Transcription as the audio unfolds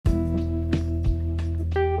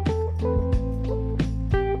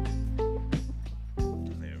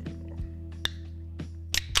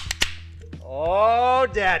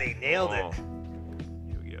Daddy. Nailed it.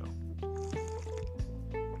 Here we go.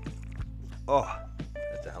 Oh,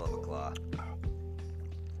 that's a hell of a claw.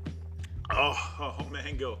 Oh,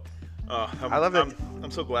 mango. I love it.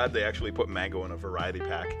 I'm so glad they actually put mango in a variety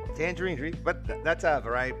pack. Tangerine, but that's a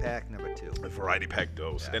variety pack number 2. A variety pack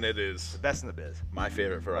dose, and it is The best in the biz. my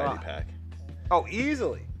favorite variety Ah. pack. Oh,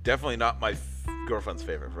 easily. Definitely not my girlfriend's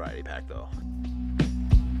favorite variety pack, though.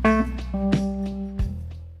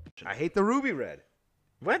 I hate the ruby red.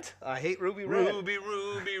 What? I hate ruby red.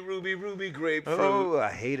 Ruby grapefruit. Oh,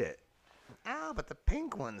 I hate it. Oh, but the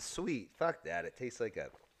pink one's sweet. Fuck that. It tastes like a,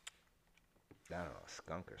 I don't know, a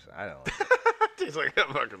skunk or something. I don't know. Tastes like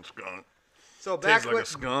a fucking skunk. So Tastes like a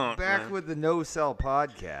skunk, back man. with the No Sell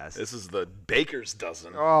podcast. This is the Baker's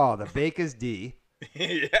Dozen. Oh, the Baker's D.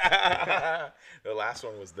 Yeah. The last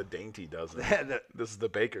one was the Dainty Dozen. This is the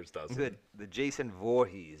Baker's Dozen. the Jason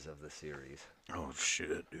Voorhees of the series. Oh,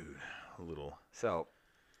 shit, dude. A little. So,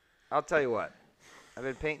 I'll tell you what. I've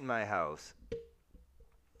been painting my house.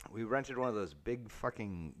 We rented one of those big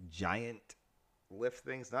fucking giant lift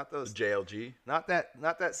things. Not those. JLG. Not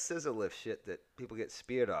that scissor lift shit that people get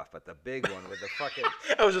speared off, but the big one with the fucking.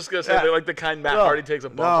 I was just going to say, Yeah. they're like the kind Matt Hardy takes a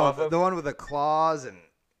bump off of. The one with the claws and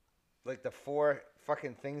like the 4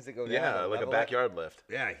 fucking things that go down. Yeah, to like a level it. backyard lift.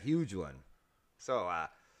 Yeah, huge one. So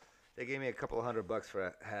they gave me a couple of $100 for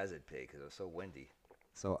a hazard pay because it was so windy.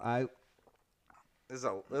 So there's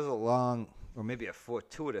a long or maybe a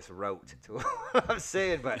fortuitous route to what I'm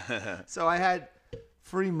saying, but so I had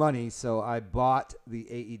free money, so I bought the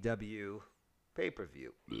AEW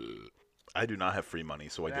pay-per-view. I do not have free money,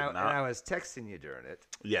 so I did And not. I was texting you during it.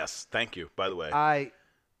 Yes, thank you, by the way.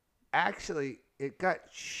 It got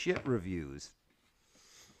shit reviews.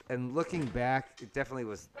 And looking back, it definitely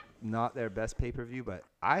was not their best pay-per-view, but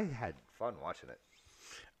I had fun watching it.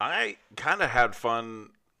 I kind of had fun,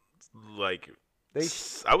 like,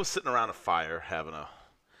 I was sitting around a fire having a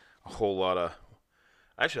whole lot of,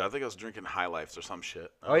 actually, I think I was drinking High Lifes or some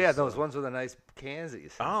shit. Oh, yeah, those ones with the nice cans that you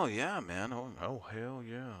see. Oh, yeah, man. Oh, hell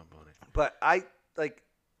yeah, buddy. But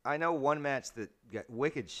I know one match that got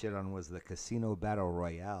wicked shit on was the Casino Battle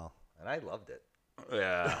Royale, and I loved it.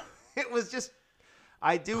 Yeah. It was just,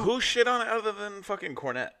 Who shit on it other than fucking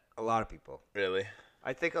Cornette? a lot of people. Really?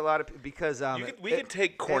 I think a lot of because We can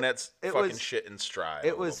take Cornette's it fucking was- shit in stride.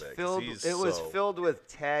 it was filled. It was filled with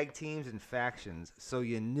tag teams and factions, so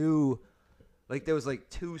you knew, like there was like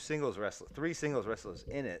 3 singles wrestlers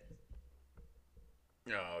in it.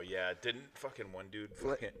 Oh yeah, didn't fucking one dude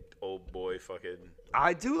fucking old boy fucking.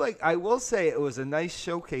 I will say it was a nice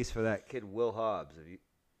showcase for that kid Will Hobbs.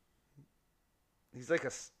 He's like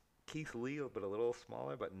a Keith Lee, but a little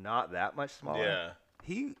smaller, but not that much smaller. Yeah.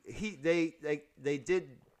 They did.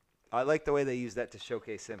 I like the way they used that to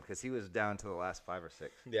showcase him because he was down to the last 5 or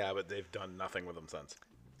 6. Yeah, but they've done nothing with him since.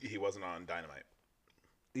 He wasn't on Dynamite.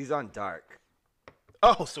 He's on Dark.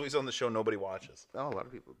 Oh, so he's on the show nobody watches. Oh, a lot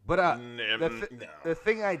of people. But No. the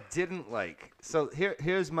thing I didn't like. So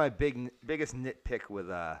here's my biggest nitpick with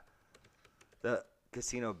the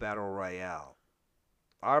Casino Battle Royale.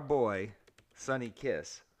 Our boy Sonny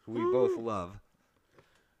Kiss, who we both love,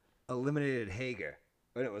 eliminated Hager,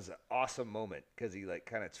 and it was an awesome moment because he like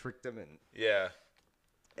kind of tricked him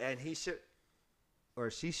and he should. Or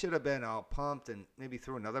she should have been all pumped and maybe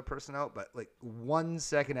threw another person out, but like 1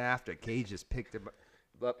 second after, Cage just picked him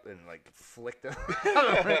up and like flicked him.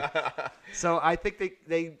 So I think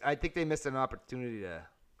they missed an opportunity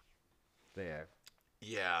there.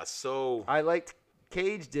 Yeah, so I liked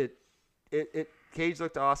Cage did it. Cage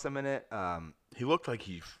looked awesome in it. he looked like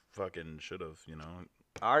he fucking should have,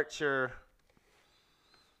 Archer.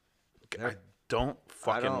 I don't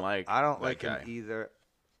like. I don't that like guy. him either.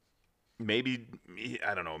 Maybe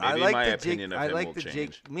I don't know. I Maybe like my the opinion Jake, of I him like will the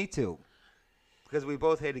change. Jake. Me too. Because we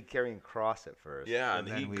both hated Karrion Kross at first. Yeah, and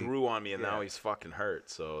then he grew on me, and now he's fucking hurt.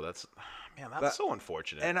 So that's so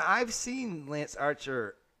unfortunate. And I've seen Lance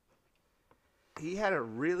Archer. He had a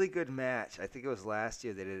really good match. I think it was last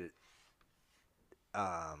year they did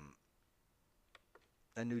a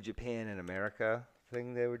New Japan in America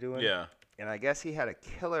thing they were doing. Yeah. And I guess he had a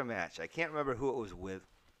killer match. I can't remember who it was with,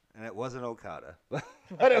 and it wasn't Okada.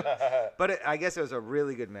 I guess it was a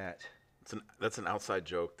really good match. That's an outside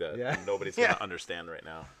joke that Yeah. nobody's Yeah. gonna understand right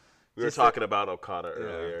now. We Just were talking about Okada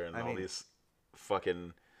earlier and I all mean- these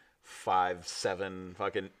fucking 5, 7,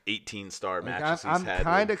 fucking 18-star Like, matches I'm he's had.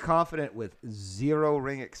 kind of confident with 0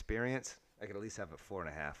 ring experience. I could at least have a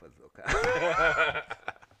 4.5 with Okada.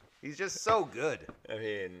 He's just so good. I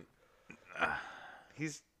mean,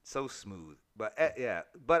 He's so smooth. But yeah,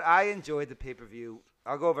 but I enjoyed the pay-per-view.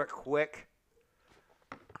 I'll go over it quick.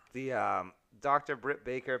 The Dr. Britt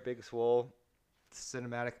Baker, Big Swole,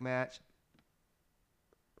 cinematic match.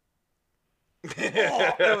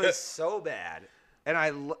 It was so bad, and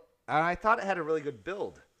I thought it had a really good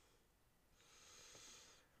build.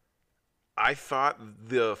 I thought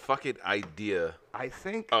the fucking idea I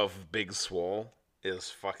think of Big Swole is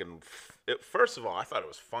fucking. First of all, I thought it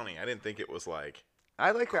was funny. I didn't think it was like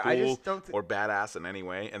I like her. cool I just don't think or badass in any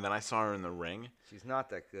way. And then I saw her in the ring. she's not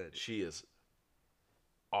that good. She is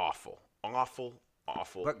awful.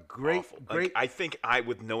 But great- awful. great- I think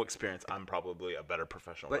with no experience, I'm probably a better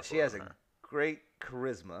professional But wrestler she has than a her. great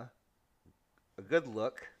charisma, a good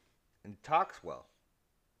look, and talks well.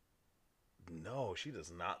 No, she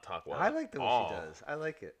does not talk well. I like the way at she all. does. I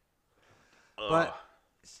like it. Ugh.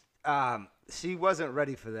 But she wasn't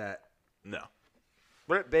ready for that. No.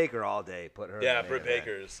 Britt Baker all day put her. Yeah, in the Britt main event.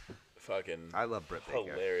 Baker's fucking I love Britt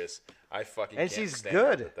Baker, hilarious. I fucking and can't she's stand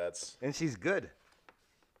good. That that's and she's good.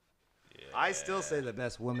 yeah. I still say the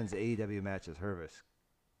best women's AEW match is her versus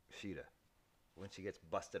Sheeta when she gets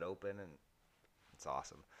busted open, and it's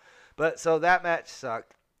awesome. But so that match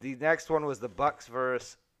sucked. The next one was the Bucks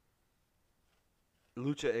versus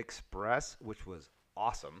Lucha Express, which was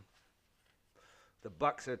awesome. The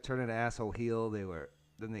Bucks are turning asshole heel.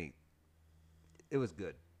 It was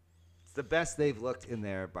good. It's the best they've looked in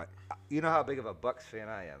there, but you know how big of a Bucks fan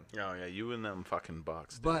I am. Oh yeah, you and them fucking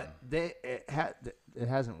Bucks. Dude. But it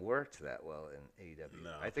hasn't worked that well in AEW.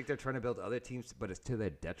 No. I think they're trying to build other teams, but it's to their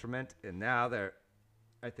detriment. And now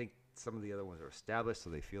I think some of the other ones are established, so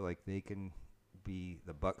they feel like they can be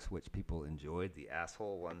the Bucks, which people enjoyed, the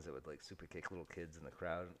asshole ones that would like super kick little kids in the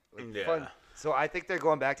crowd. Like, Yeah. fun. So I think they're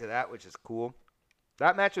going back to that, which is cool.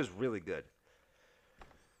 That match was really good.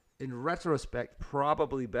 In retrospect,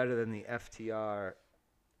 probably better than the FTR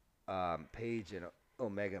Page and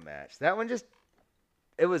Omega match. That one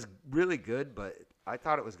it was really good, but I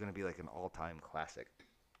thought it was going to be like an all-time classic.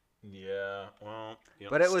 Yeah, well,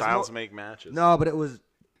 But it was styles make matches. No, but it was.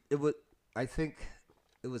 I think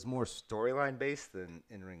it was more storyline based than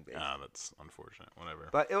in-ring based. Ah, that's unfortunate. Whatever.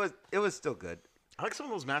 But it was still good. I like some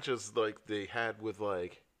of those matches like they had with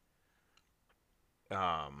like,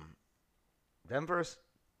 Them versus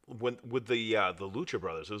with the Lucha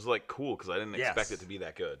Brothers. It was like cool because I didn't expect Yes. it to be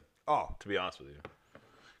that good. oh To be honest with you,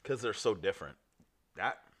 because they're so different.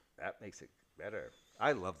 that makes it better.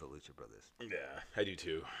 I love the Lucha Brothers. Yeah, I do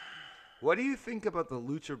too. What do you think about the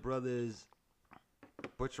Lucha Brothers,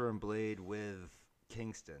 Butcher and Blade with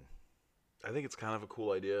Kingston? I think it's kind of a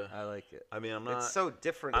cool idea. I like it. I mean, I'm not. It's so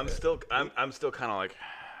different. I'm still kind of like,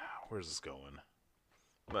 where's this going?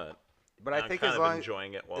 But I I'm think kind as of long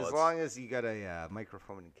enjoying it. While as long as you got a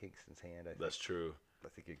microphone in Kingston's hand, that's true. I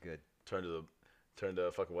think you're good. Turn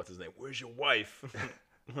to fucking what's his name? Where's your wife?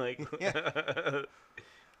 Like,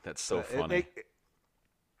 that's so But funny.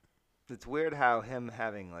 It's weird how him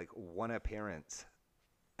having like one appearance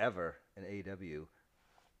ever in AEW,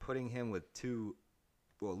 putting him with two,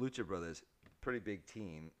 Lucha Brothers, pretty big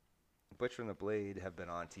team. Butcher and the Blade have been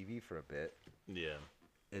on TV for a bit. Yeah.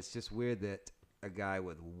 It's just weird that a guy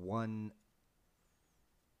with one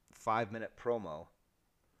 5-minute promo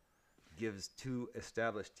gives two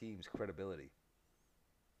established teams credibility.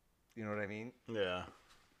 You know what I mean? Yeah.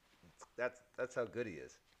 That's how good he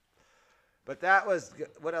is. But that was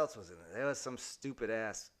what else was in it? There was some stupid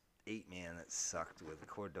ass 8-man that sucked with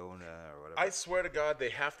Cordona or whatever. I swear to God, they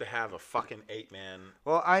have to have a fucking 8-man.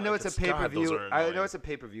 Well, I know Like, it's a God, pay per those view. are I know annoying. it's a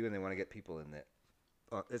pay per view, and they want to get people in it.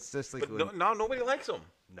 It's just like But no, nobody likes them.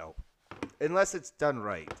 no, unless it's done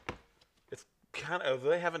right. It's kind of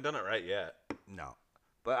they haven't done it right yet. No,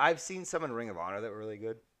 but I've seen some in Ring of Honor that were really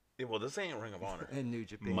good Yeah, well, this ain't Ring of Honor, in New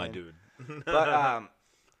Japan. my dude. But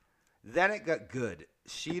then it got good.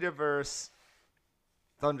 Sheeta versus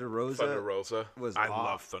Thunder Rosa. Thunder Rosa. I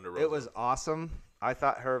love Thunder Rosa. It was awesome. I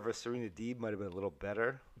thought her versus Serena Deeb might have been a little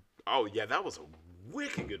better. Oh yeah, that was a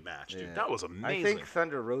wicked good match, dude. Yeah. That was amazing. I think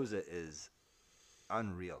Thunder Rosa is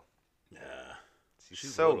unreal. Yeah.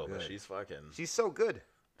 She's so little, good. but she's fucking. She's so good.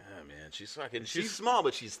 Yeah, man, she's fucking. She's small,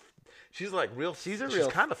 but she's like real. She's She's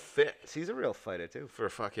kind of thick She's a real fighter too. for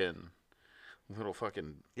fucking little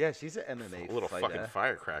fucking Yeah, she's an MMA little fighter. fucking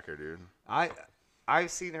firecracker, dude.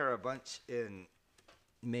 I've seen her a bunch in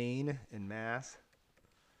Maine and Mass,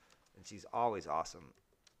 and she's always awesome.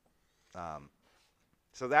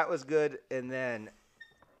 So that was good, and then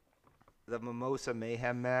the Mimosa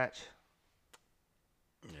Mayhem match.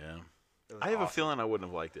 Yeah. It was I have a awesome. feeling I wouldn't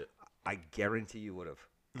have liked it. I guarantee you would have.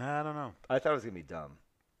 I don't know. I thought it was gonna be dumb,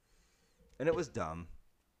 and it was dumb.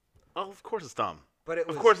 Oh, of course it's dumb. But it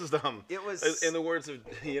was, Of course it's dumb. it was- In the words of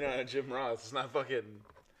Jim Ross, it's not fucking.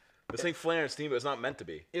 This ain't Flair and Steamboat. It's not meant to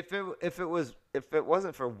be. If it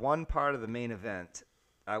wasn't for one part of the main event,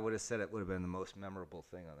 I would have said it would have been the most memorable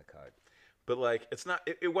thing on the card. But like, it's not.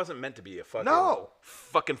 It wasn't meant to be a fucking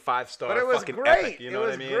fucking 5-star. But it was fucking great. Epic, you know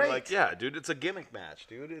what I mean? Great. Like, yeah, dude, it's a gimmick match,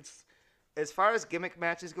 dude. It's as far as gimmick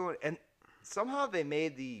matches go, and somehow they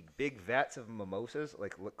made the big vats of mimosas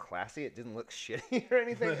like look classy. It didn't look shitty or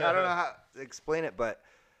anything. I don't know how to explain it, but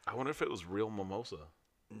I wonder if it was real mimosa.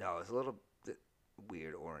 no, it's a little bit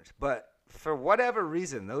weird orange. But for whatever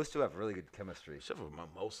reason, those two have really good chemistry. We should have a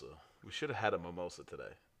mimosa. We should have had a mimosa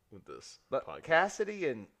today with this. But podcast. Cassidy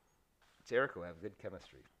and Jericho have good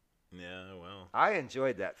chemistry. Yeah, well. I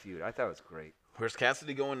enjoyed that feud. I thought it was great. Where's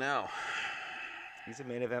Cassidy going now? He's a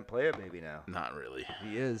main event player maybe now. Not really.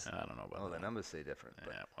 He is. I don't know about that. The numbers say different.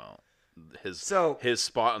 But. Yeah, well, So- his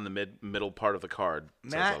spot in the middle part of the card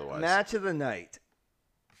says otherwise. Match of the night.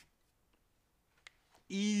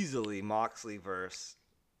 Easily Moxley versus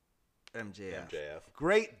MJF.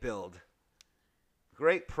 Great build.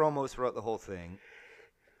 Great promos throughout the whole thing.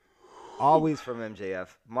 Always from MJF.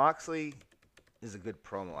 Moxley is a good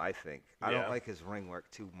promo, I think. I don't like his ring work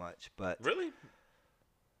too much, but Really?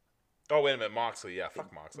 Oh, wait a minute, Moxley. Yeah,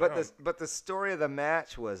 fuck Moxley. but the story of the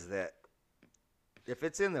match was that if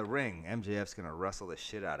it's in the ring, MJF's gonna wrestle the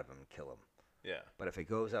shit out of him and kill him. Yeah. But if it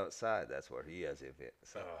goes outside, that's where he has it.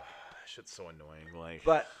 So. Shit's so annoying. Like,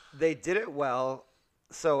 But they did it well.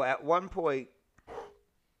 So at one point,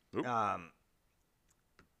 Oop.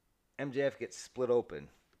 MJF gets split open.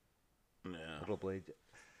 yeah. Little blade.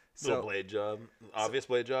 Little blade job. Obvious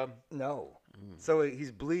blade job. No. So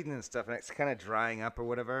he's bleeding and stuff, and it's kind of drying up or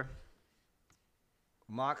whatever.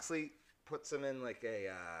 Moxley puts him in like a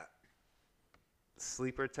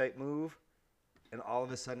sleeper type move, and all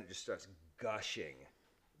of a sudden it just starts gushing,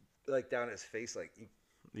 like down his face. Like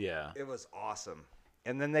Yeah. it was awesome.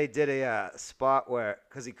 And then they did a spot where,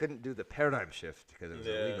 because he couldn't do the paradigm shift because it was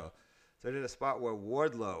illegal, so they did a spot where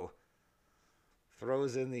Wardlow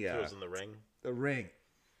throws in the ring. the ring,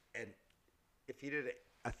 and if he did it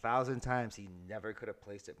 1,000 times, he never could have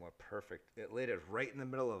placed it more perfect. It laid it right in the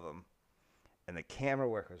middle of him, and the camera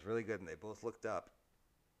work was really good, and they both looked up,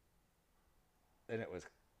 and it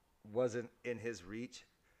wasn't in his reach,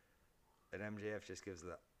 and MJF just gives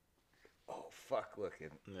the oh fuck looking,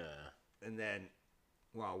 Yeah. and then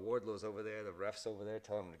while Wardlow's over there, the ref's over there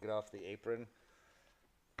telling him to get off the apron,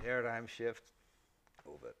 paradigm shift,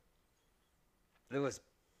 move it. It was.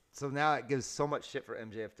 So now it gives so much shit for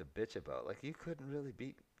MJF to bitch about. Like, you couldn't really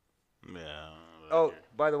beat. Yeah. Oh,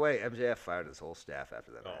 by the way, MJF fired his whole staff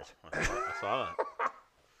after that match. I saw that.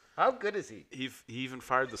 How good is he? He even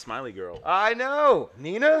fired the smiley girl. I know.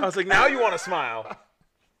 Nina? I was like, now you want to smile.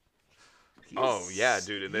 He's- Oh, yeah,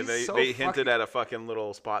 dude. And then he's so they hinted fucking- at a fucking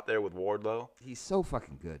little spot there with Wardlow. He's so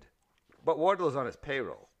fucking good. But Wardlow's on his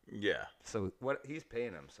payroll. Yeah. So what he's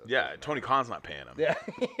paying him. So Yeah, Tony Khan's not paying him. Yeah.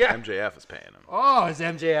 Yeah. MJF is paying him. Oh, is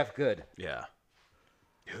MJF good? Yeah.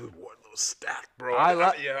 Dude, Wardlow's stacked, bro. I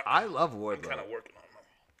love I'm Wardlow. kind of working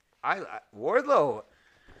on him. Wardlow,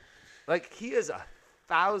 like, he is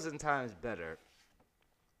 1,000 times better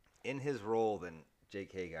in his role than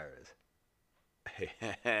Jake Hagar is.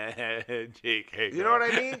 Jake Hagar. You know what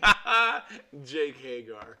I mean? Jake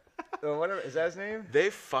Hagar. Or whatever, is that his name? They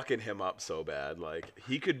fucking him up so bad. Like,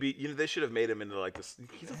 he could be, they should have made him into like this.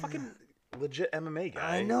 He's a fucking legit MMA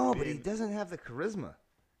guy. I know, but he doesn't have the charisma.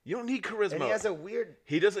 You don't need charisma. And he has a weird.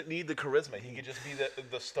 He doesn't need the charisma. He could just be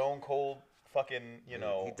the stone cold fucking,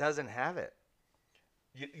 He doesn't have it.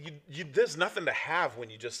 There's nothing to have when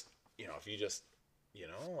you just, if you just,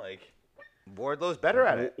 like. Wardlow's better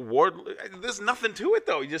at it. There's nothing to it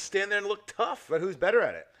though. You just stand there and look tough. But who's better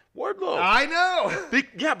at it? Wardlow. I know.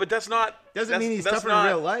 Yeah, but that's not. Doesn't mean he's tougher in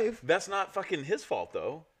real life. That's not fucking his fault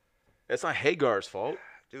though. That's not Hagar's fault.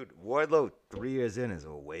 Dude, Wardlow 3 years in is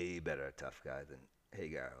a way better tough guy than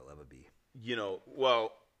Hagar will ever be.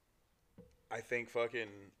 Well, I think fucking.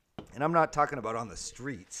 And I'm not talking about on the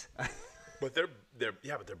streets. But they're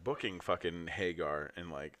booking fucking Hagar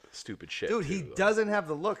and like stupid shit. Dude, he doesn't have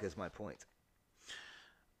the look. Is my point.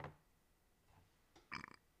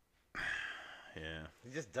 Yeah.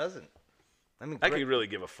 He just doesn't. I mean, I could really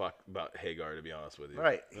give a fuck about Hagar, to be honest with you.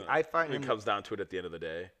 Right. I find when him. it comes down to it at the end of the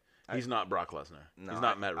day, he's not Brock Lesnar. No, he's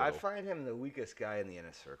not Matt Riddle. I find him the weakest guy in the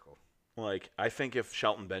inner circle. Like, I think if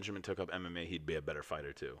Shelton Benjamin took up MMA, he'd be a better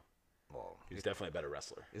fighter too. Well, He's definitely a better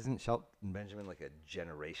wrestler. isn't Shelton Benjamin like a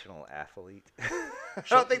generational athlete? I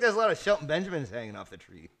don't think there's a lot of Shelton Benjamins hanging off the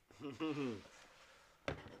tree. Ooh,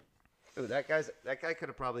 that guy could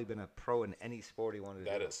have probably been a pro in any sport he wanted to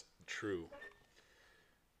do. That is true.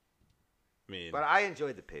 I mean, But I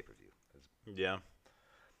enjoyed the pay-per-view. yeah.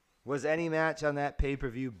 Was any match on that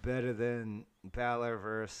pay-per-view better than Balor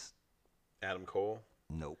versus? Adam Cole?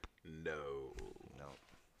 Nope. No.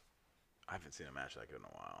 I haven't seen a match that good in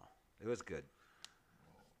a while. It was good.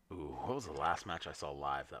 Ooh, what was the last match I saw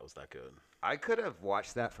live that was that good? I could have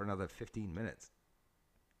watched that for another 15 minutes.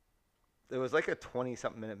 It was like a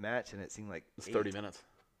 20-something minute match, and it seemed like It's 30 minutes.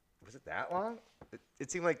 Was it that long? It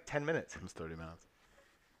seemed like 10 minutes. It was 30 minutes.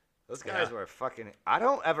 Those guys were fucking... I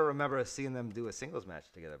don't ever remember seeing them do a singles match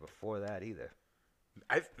together before that either.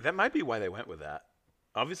 That might be why they went with that.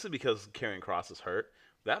 Obviously, because Karrion Kross is hurt.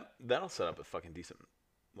 That'll set up a fucking decent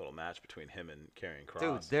little match between him and Karrion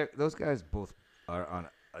Kross. Dude, those guys both are on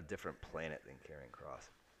a different planet than Karrion Kross.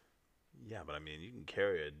 Yeah, but I mean, you can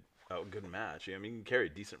carry a good match. I mean, you can carry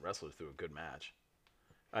decent wrestlers through a good match.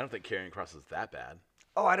 I don't think Karrion Kross is that bad.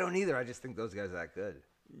 Oh, I don't either. I just think those guys are that good.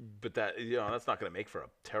 But that's not going to make for a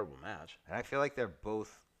terrible match. And I feel like they're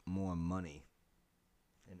both more money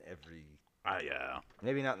in every... Yeah.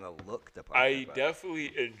 Maybe not in the look department. I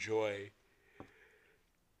definitely enjoy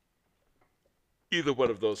either one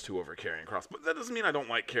of those two over Karrion Kross. But that doesn't mean I don't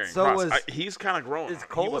like Karrion Kross. He's kind of growing. Is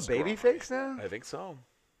Cole a babyface now? I think so.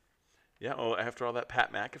 Yeah, after all that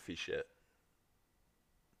Pat McAfee shit.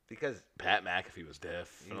 Because Pat McAfee was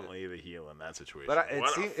definitely the heel in that situation. But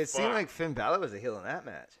it seemed like Finn Balor was a heel in that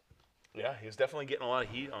match. Yeah, he was definitely getting a lot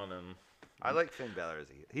of heat on him. I like Finn Balor as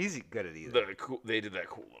a heel. He's good at either. They did that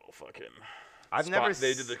cool little fucking...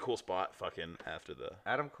 They did the cool spot fucking after the...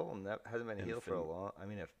 Adam Cole hasn't been a heel for a long... I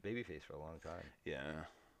mean, a babyface for a long time. Yeah.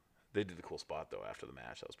 They did the cool spot, though, after the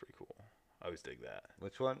match. That was pretty cool. I always dig that.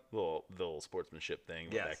 Which one? The little sportsmanship thing.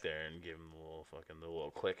 Yes. Back there and gave him the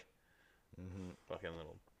little click. Mm-hmm. Fucking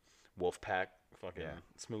little wolf pack fucking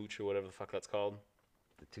smooch or whatever the fuck that's called.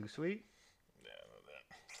 The Too Sweet? Yeah, I know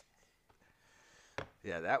that.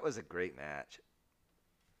 Yeah, that was a great match.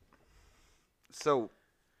 So...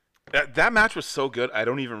 That match was so good, I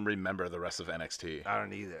don't even remember the rest of NXT. I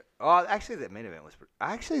don't either. Oh, actually, the main event was...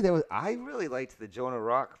 I really liked the Jonah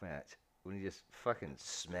Rock match when he just fucking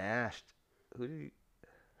smashed... Who did he...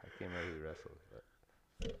 I can't remember who he wrestled.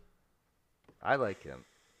 But I like him.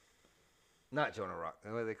 Not Jonah Rock.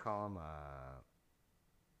 What do they call him?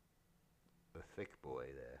 The thick boy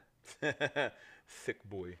there. Thick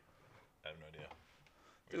boy. I have no idea.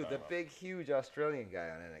 Dude, the big, huge Australian guy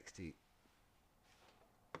on NXT.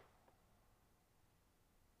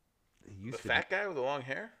 The fat guy with the long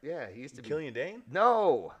hair? Yeah, he used to be... Killian Dane?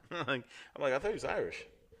 No! I'm like, I thought he was Irish.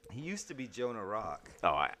 He used to be Jonah Rock. Oh,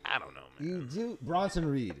 I don't know, man. You do Bronson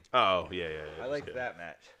Reed. Oh, yeah. I like that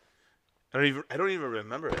match. I don't even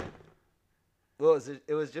remember it. Well,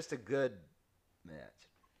 it was just a good match.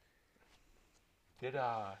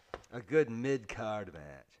 A good mid-card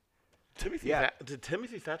match. Did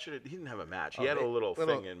Timothy Thatcher? He didn't have a match. He had a little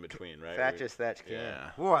thing in between, right? Thatch Can.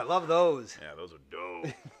 Yeah. Oh, I love those. Yeah, those are dope.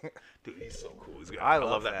 Dude, he's so cool. I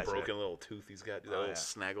love that Thatcher. broken little tooth he's got. That little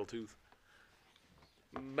snaggle tooth.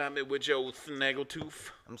 Buy me with your snaggle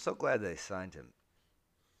tooth. I'm so glad they signed him.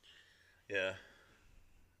 Yeah.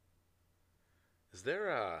 Isn't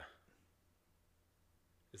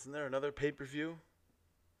there another pay-per-view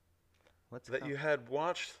you had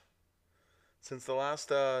watched since the last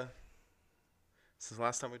time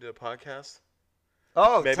we did a podcast?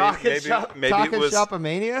 Oh, maybe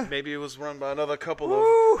Shopomania? Maybe it was run by another couple of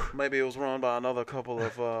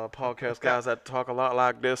podcast guys that talk a lot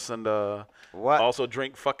like this and also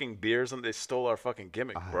drink fucking beers, and they stole our fucking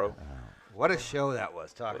gimmick, bro. What a show that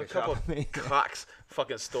was! What a couple of cocks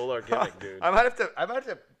fucking stole our gimmick, dude. I might have to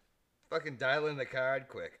fucking dial in the card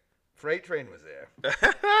quick. Freight Train was there.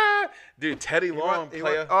 Dude, Teddy Long,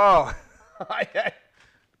 player. Oh,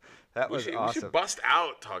 that was awesome. We should bust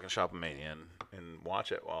out Talking Shopomania and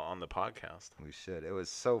watch it while on the podcast. We should. It was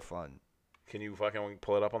so fun. Can you fucking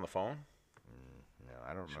pull it up on the phone? No,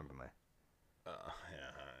 I don't remember my... Yeah.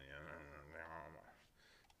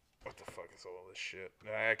 What the fuck is all this shit?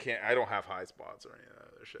 I can't. I don't have high spots or any of that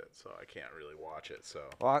other shit, so I can't really watch it. So.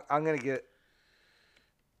 Well, I'm gonna get...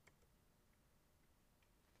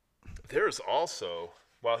 There's also,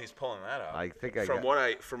 while he's pulling that up,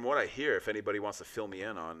 from what I hear, if anybody wants to fill me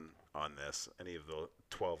in on this, any of the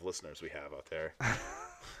 12 listeners we have out there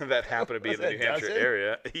that happen to be in the New Hampshire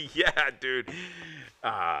area, yeah, dude,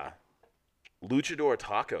 Luchador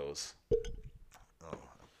Tacos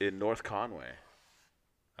in North Conway.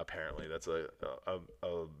 Apparently, that's a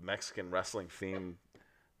Mexican wrestling themed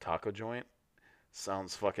taco joint.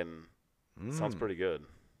 Sounds pretty good.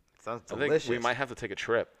 Sounds delicious. I think we might have to take a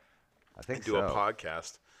trip. I think do a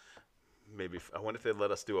podcast. Maybe I wonder if they'd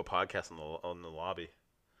let us do a podcast on the lobby.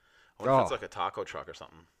 I wonder if it's like a taco truck or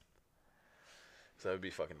something. So that would be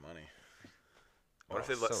fucking money. I wonder if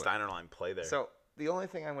they'd let Steiner Line play there. So the only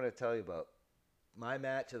thing I'm going to tell you about my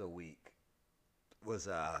match of the week was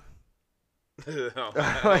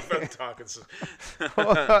I'm talking.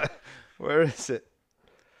 Where is it?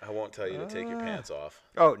 I won't tell you to take your pants off.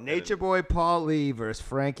 Oh, Nature Boy Paul Lee versus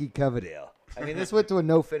Frankie Coverdale. I mean, this went to a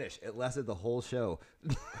no finish. It lasted the whole show.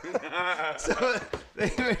 So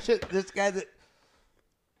this guy that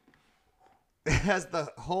has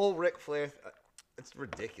the whole Ric Flair. It's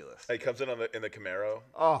ridiculous. He comes in the Camaro.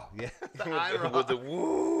 Oh yeah, with the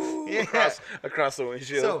woo across the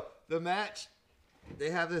windshield. So the match, they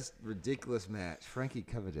have this ridiculous match. Frankie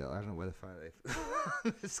Coverdale. I don't know where to find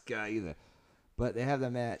this guy either. But they have the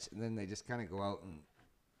match, and then they just kind of go out and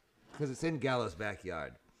because it's in Gallows'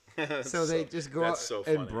 backyard, so they just go out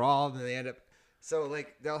and brawl, and they end up. So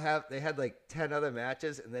like they had like 10 other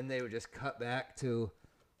matches, and then they would just cut back to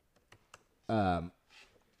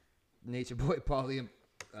Nature Boy Paulie and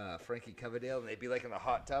Frankie Coverdale, and they'd be like in the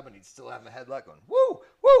hot tub, and he'd still have a headlock going woo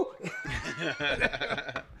woo.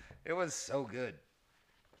 It was so good.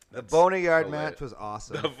 The Boneyard match was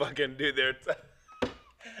awesome. The fucking dude there.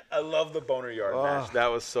 I love the Boneyard match.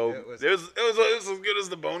 That was so. It was as good as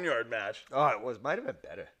the Boneyard match. Oh, it was. Might have been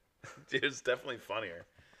better. Dude, it's definitely funnier.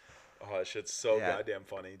 Oh, that shit's so goddamn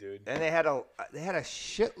funny, dude. And they had a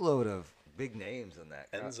shitload of big names in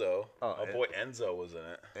that. Enzo. Oh boy, Enzo was in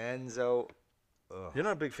it. Enzo. Ugh. You're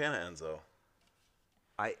not a big fan of Enzo.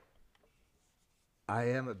 I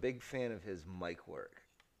am a big fan of his mic work.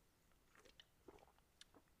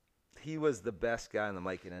 He was the best guy on the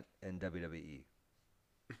mic in WWE.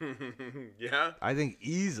 Yeah, I think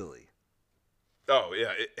easily. Oh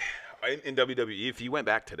yeah, in WWE, if he went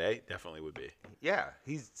back today, definitely would be. Yeah,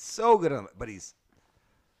 he's so good on, but he's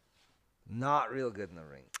not real good in the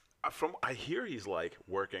ring. I hear he's like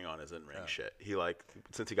working on his in-ring shit. He like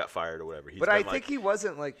since he got fired or whatever. But I think he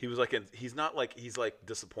wasn't like he was like he's not like he's like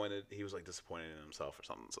disappointed. He was like disappointed in himself or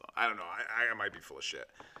something. So I don't know. I might be full of shit.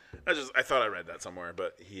 I thought I read that somewhere,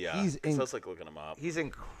 but I was like looking him up. He's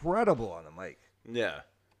incredible on the mic. Yeah.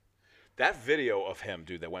 That video of him,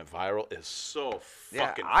 dude, that went viral is so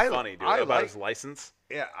fucking funny, dude. About his license.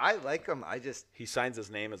 Yeah, I like him. He signs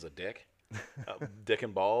his name as a dick. Dick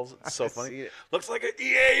and balls. It's so funny. Looks like an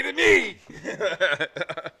EA to me.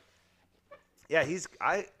 Yeah, he's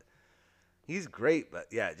great, but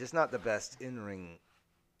yeah, just not the best in-ring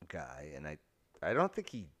guy. And I don't think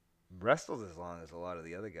he wrestled as long as a lot of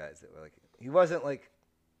the other guys that were like. He wasn't like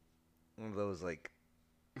one of those like.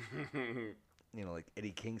 Like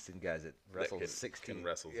Eddie Kingston guys that wrestled 16.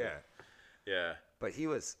 Wrestles, yeah. Yeah. But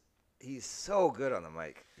he's so good on the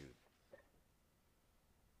mic, dude.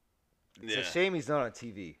 It's a shame he's not on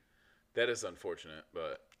TV. That is unfortunate,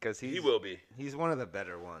 but because he will be. He's one of the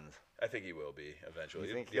better ones. I think he will be eventually.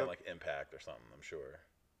 He'll be on like Impact or something, I'm sure.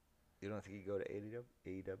 You don't think he'd go to AEW?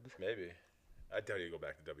 Maybe. I doubt he'd go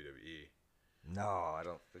back to WWE. No, I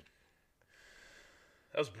don't think.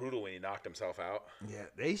 That was brutal when he knocked himself out. Yeah,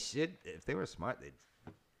 they should. If they were smart, they'd.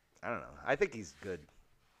 I don't know. I think he's good.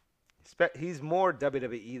 He's more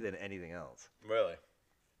WWE than anything else. Really?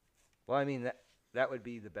 Well, I mean, that would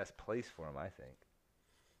be the best place for him, I think.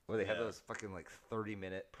 Where they have those fucking like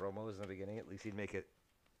 30-minute promos in the beginning. At least he'd make it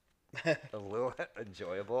a little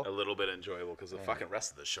enjoyable. A little bit enjoyable because the fucking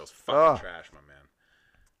rest of the show's fucking trash, my man.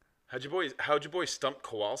 How'd your boy Stump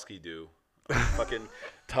Kowalski do? Fucking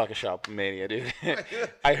Talking Shop Mania, dude.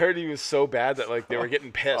 I heard he was so bad that like they were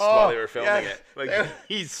getting pissed while they were filming it. Like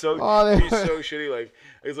he's so shitty. Like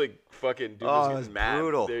it's like fucking dude was getting mad.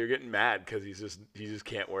 Brutal. They were getting mad because he just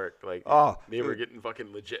can't work. Like they were getting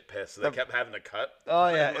fucking legit pissed. So they kept having to cut. Oh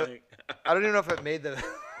yeah. I don't even know if it made the.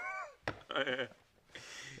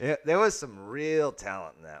 Yeah, there was some real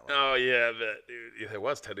talent in that one. Oh yeah, but dude, yeah, there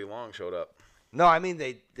was. Teddy Long showed up. No, I mean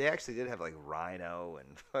they actually did have like Rhino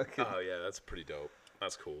and fucking. Oh yeah, that's pretty dope.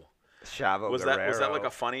 That's cool. Chavo was Guerrero. Was that like a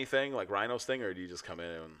funny thing, like Rhino's thing, or do you just come in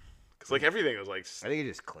and because like everything was like? I think he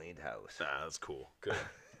just cleaned house. Nah, that's cool. Good.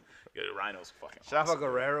 Good. Rhino's fucking. Chavo awesome.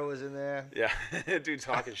 Guerrero was in there. Yeah, dude,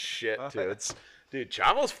 talking shit too. Dude,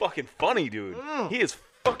 Chavo's fucking funny, dude. He is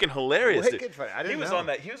fucking hilarious. Wicked funny. I didn't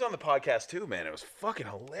know. He was on the podcast too, man. It was fucking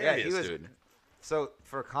hilarious, dude. So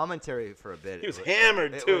for commentary for a bit, he was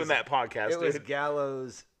hammered too in that podcast. It was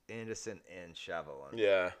Gallows, Anderson, and Chavo on.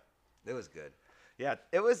 Yeah, it was good. Yeah,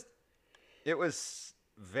 it was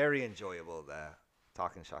very enjoyable. The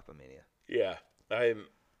Talking Shopomania. Yeah, I'm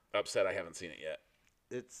upset I haven't seen it yet.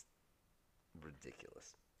 It's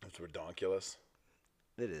ridiculous. It's redonkulous.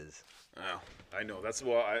 It is. Oh, I know. That's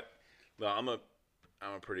why I'm a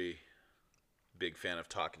pretty big fan of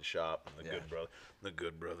Talking Shop and the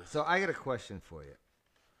Good Brother. So I got a question for you.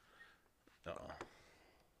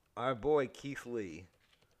 Our boy Keith Lee,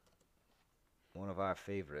 one of our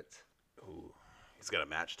favorites. Ooh, He's got a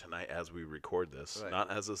match tonight as we record this,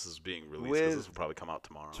 not as this is being released, because this will probably come out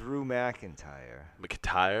tomorrow. Drew McIntyre.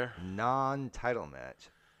 McIntyre? Non-title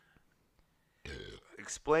match.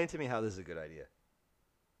 Explain to me how this is a good idea.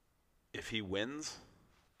 If he wins?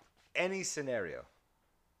 Any scenario.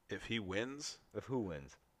 If he wins? If who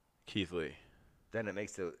wins? Keith Lee. Then it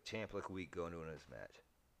makes the Champ Lick week go into his match.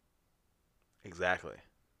 Exactly.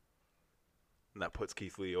 And that puts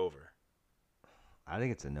Keith Lee over. I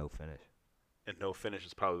think it's a no finish. And no finish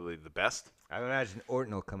is probably the best? I imagine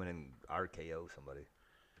Orton will come in and RKO somebody.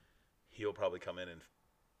 He'll probably come in and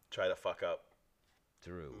try to fuck up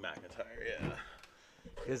Drew McIntyre, yeah.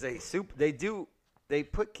 Because they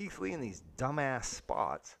put Keith Lee in these dumbass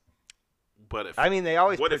spots. But if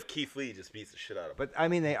if Keith Lee just beats the shit out of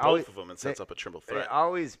both of them and sets up a triple threat? They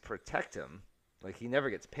always protect him, like he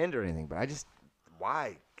never gets pinned or anything. But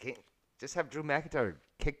why can't just have Drew McIntyre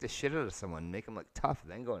kick the shit out of someone, and make him look tough,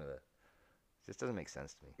 and then go into the? It just doesn't make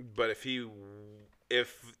sense to me. But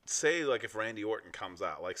if Randy Orton comes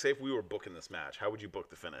out, like say if we were booking this match, how would you book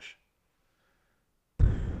the finish?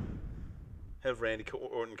 Have Randy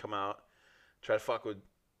Orton come out, try to fuck with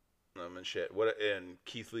them and shit. And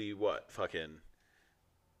Keith Lee, fucking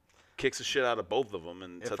kicks the shit out of both of them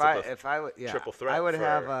and sets up a triple threat. I would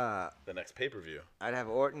have the next pay-per-view. I'd have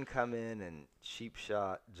Orton come in and cheap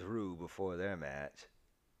shot Drew before their match,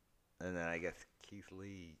 and then I guess Keith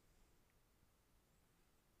Lee.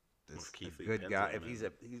 Keith Lee good guy. If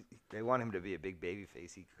they want him to be a big baby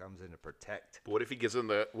face, he comes in to protect. But what if he gets in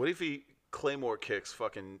what if he Claymore kicks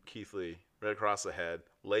fucking Keith Lee right across the head,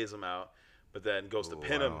 lays him out, but then goes to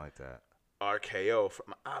pin him. Like that. RKO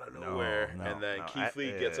from out of nowhere, and then Keith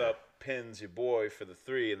Lee gets up, pins your boy for the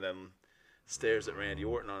 3, and then stares at Randy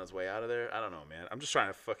Orton on his way out of there. I don't know, man. I'm just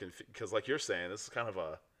trying to because like you're saying, this is kind of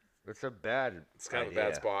a bad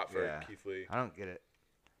spot for Keith Lee. I don't get it.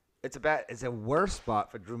 It's a worse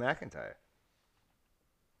spot for Drew McIntyre.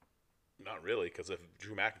 Not really, because if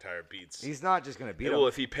Drew McIntyre beats, he's not just going to beat him. Well,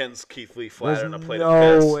 if he pins Keith Lee flat on a plate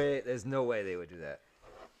of piss, there's no way they would do that.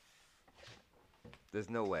 There's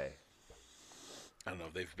no way. I don't know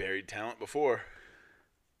if they've buried talent before.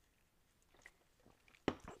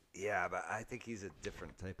 Yeah, but I think he's a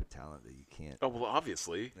different type of talent that you can't. Oh well,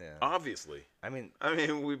 obviously. Yeah. Obviously. I mean,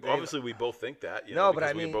 we both think that. But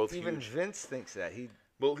I mean, even Vince thinks that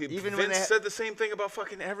Vince said the same thing about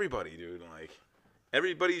fucking everybody, dude. Like,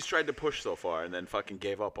 everybody's tried to push so far and then fucking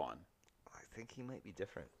gave up on. I think he might be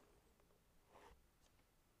different.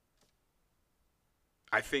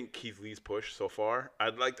 I think Keith Lee's push so far.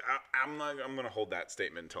 I'm gonna hold that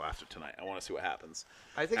statement until after tonight. I want to see what happens.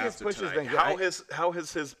 I think his push has been good. How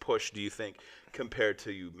has his push, do you think, compared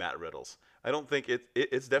to Matt Riddle's? I don't think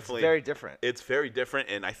it's definitely very different. It's very different,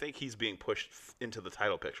 and I think he's being pushed into the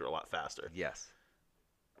title picture a lot faster. Yes.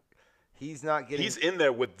 He's not getting. He's in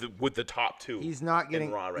there with the top two. He's not getting.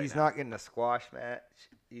 In Raw right he's now. not getting a squash match.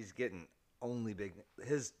 He's getting only big.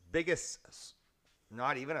 His biggest,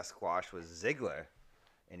 not even a squash, was Ziggler,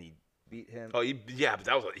 and he beat him. Oh,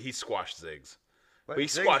 but he squashed Ziggs. But he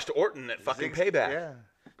squashed Orton at fucking Payback. Yeah,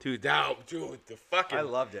 dude, the fucking. I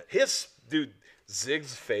loved it.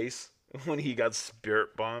 Ziggs' face when he got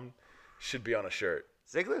spirit bombed should be on a shirt.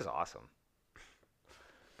 Ziggler's awesome.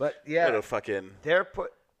 But yeah, what a fucking.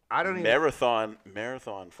 I don't even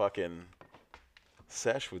marathon fucking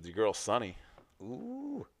sesh with your girl Sunny.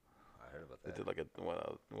 Ooh, I heard about that. They did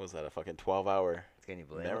what was that, a fucking 12-hour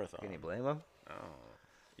marathon? Can you blame them? Oh,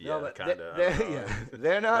 yeah, no, kind of.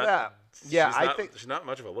 They're not. I think she's not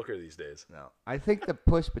much of a looker these days. No, I think the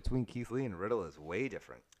push between Keith Lee and Riddle is way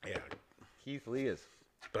different. Yeah, Keith Lee is.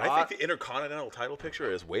 But I think the Intercontinental title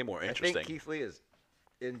picture is way more interesting. I think Keith Lee is,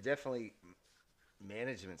 in definitely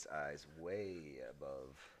management's eyes, way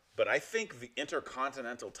above. But I think the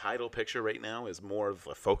Intercontinental title picture right now is more of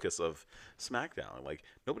a focus of SmackDown. Like,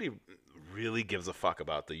 nobody really gives a fuck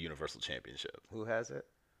about the Universal Championship. Who has it?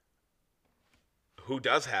 Who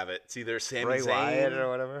does have it? It's either Sami Bray Zayn Wyatt or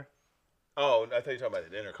whatever. Oh, I thought you were talking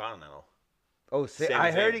about the Intercontinental. Oh,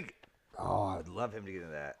 I heard he. Oh, I'd love him to get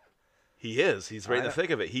into that. He is. He's right in the thick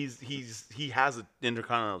of it. He has an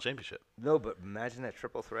Intercontinental Championship. No, but imagine that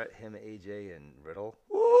triple threat: him, AJ, and Riddle.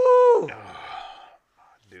 Woo!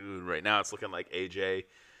 Dude, right now it's looking like AJ,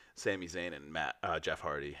 Sami Zayn, and Jeff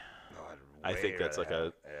Hardy. Oh, I think that's like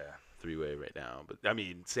a three-way right now. But I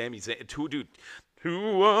mean, Sami Zayn, two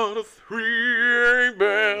out of three,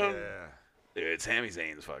 man. Yeah. Dude, Sami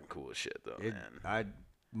Zayn's fucking cool as shit, though, man. I'd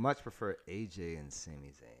much prefer AJ and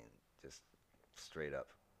Sami Zayn, just straight up.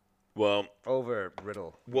 Well, over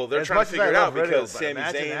Riddle. Well, they're trying to figure it out because Sami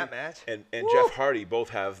Zayn and Jeff Hardy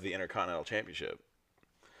both have the Intercontinental Championship.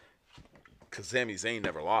 Because Sami Zayn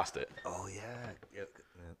never lost it. Oh, yeah.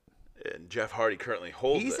 and Jeff Hardy currently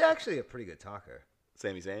holds He's it. actually a pretty good talker.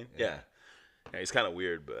 Sami Zayn? Yeah. He's kind of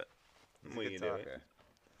weird, but he's a good talker.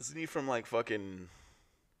 Isn't he from like fucking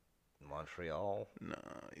Montreal? No,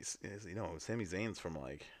 he's Sami Zayn's from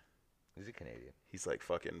like. He's a Canadian. He's like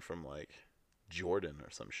fucking from like Jordan or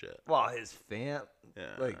some shit. Well, his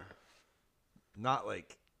like, not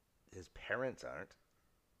like his parents aren't.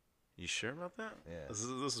 You sure about that? Yeah. This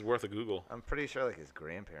is worth a Google. I'm pretty sure like his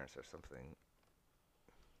grandparents or something.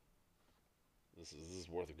 This is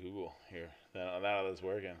worth a Google here. Now that it's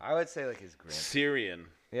working. I would say like his grandparents. Syrian.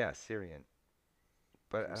 Yeah, Syrian.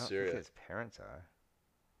 But I don't think his parents are.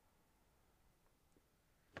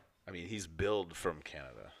 I mean, he's billed from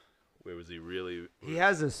Canada. Where was he really? He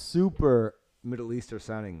has a super Middle Eastern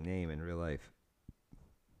sounding name in real life.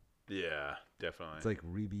 Yeah, definitely. It's like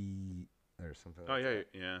Ribi or something. Oh, like that.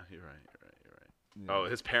 Yeah, you're right. Yeah. Oh,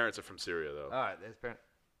 his parents are from Syria, though. All right, his parents.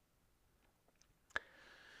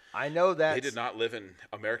 I know that they did not live in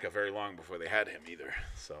America very long before they had him either.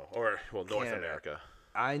 So, North Canada. America.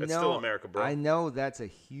 I know. It's still America, bro. I know that's a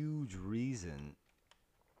huge reason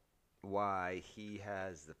why he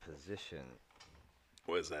has the position.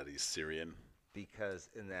 What is that? He's Syrian. Because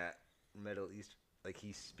in that Middle East, like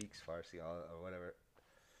he speaks Farsi or whatever.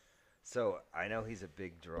 So I know he's a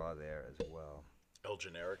big draw there as well. El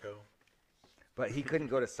Generico. But he couldn't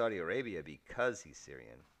go to Saudi Arabia because he's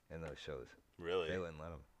Syrian in those shows. Really? They wouldn't let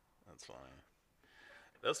him. That's funny.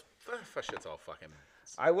 That shit's all fucking.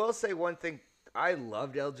 I will say one thing. I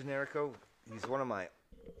loved El Generico. He's one of my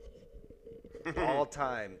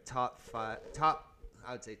all-time top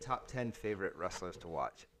 10 favorite wrestlers to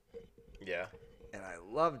watch. Yeah. And I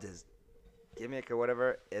loved his gimmick or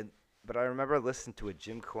whatever. But I remember listening to a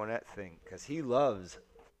Jim Cornette thing because he loves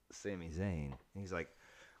Sami Zayn. And he's like,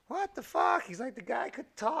 what the fuck? He's like, the guy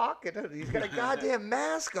could talk and he's got a goddamn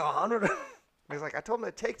mask on. He's like, I told him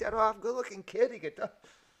to take that off. Good-looking kid. He could talk.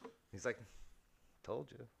 He's like, told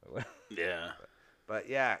you. Yeah. But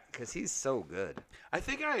yeah, because he's so good. I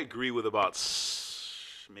think I agree with about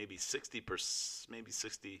maybe 60%, maybe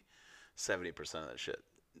 60, 70% of that shit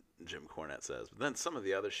Jim Cornette says. But then some of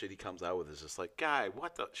the other shit he comes out with is just like, guy,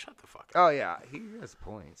 shut the fuck up. Oh, yeah. He has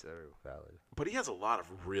points that are valid. But he has a lot of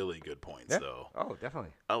really good points, though. Oh,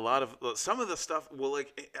 definitely. Some of the stuff, I'll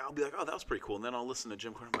be like, oh, that was pretty cool. And then I'll listen to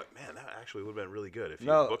Jim Cornette. I'm like, man, that actually would have been really good if you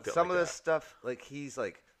booked it some of the stuff, like, he's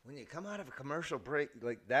like, when you come out of a commercial break,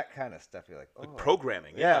 like that kind of stuff, you're like, oh. Like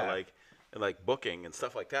programming, yeah. Like booking and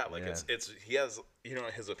stuff like that. Like, it's he has,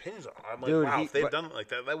 his opinions. I'm like, dude, wow, if they'd done it like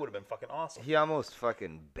that, that would have been fucking awesome. He almost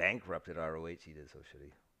fucking bankrupted ROH. He did so shitty.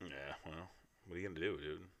 Yeah, well, what are you going to do,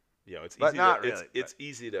 dude? Yeah, it's but easy. Not really, it's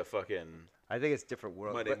easy to fucking. I think it's different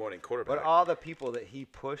world. Monday morning quarterback. But all the people that he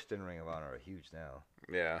pushed in Ring of Honor are huge now.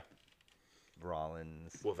 Yeah.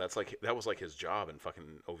 Rollins. Well, that was like his job in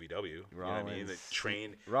fucking OVW. Rollins, you know what I mean? They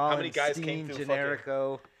trained. Rollins, how many guys Steen, came through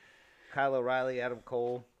Generico, Kyle O'Reilly, Adam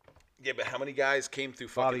Cole. Yeah, but how many guys came through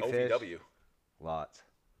fucking Bobby OVW? Fish. Lots.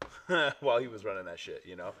 While he was running that shit,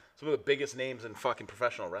 some of the biggest names in fucking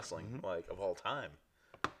professional wrestling, like of all time.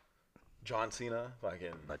 John Cena,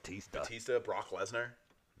 fucking Batista, Brock Lesnar.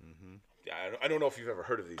 Mm-hmm. Yeah, I don't know if you've ever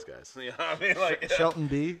heard of these guys. You know what I mean? Like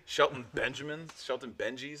Shelton Shelton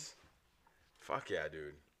Benji's. Fuck yeah,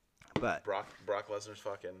 dude. But Brock Lesnar's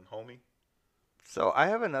fucking homie. So I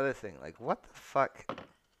have another thing. Like, what the fuck?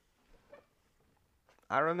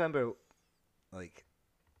 I remember, like,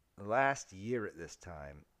 last year at this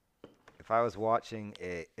time, if I was watching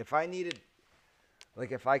if I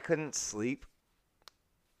couldn't sleep,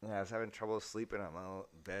 I was having trouble sleeping on my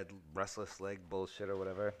bed, restless leg bullshit or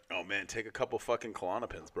whatever. Oh, man, take a couple fucking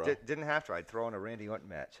Klonopins, bro. Didn't have to. I'd throw in a Randy Orton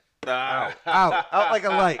match. Out like a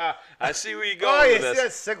light. I see where you're going with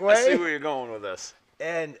this. See I see where you're going with this.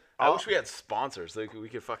 And I wish we had sponsors. We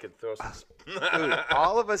could fucking throw some. Dude,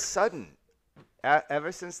 all of a sudden,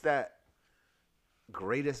 ever since that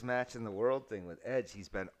greatest match in the world thing with Edge, he's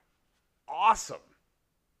been awesome.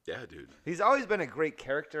 Yeah, dude. He's always been a great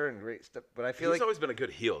character and great stuff, but I feel he's always been a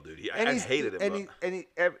good heel, dude. I hated him.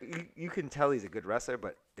 You can tell he's a good wrestler,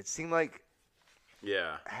 but it seemed like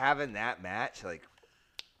having that match like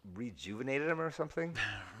rejuvenated him or something.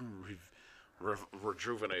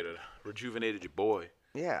 Rejuvenated your boy.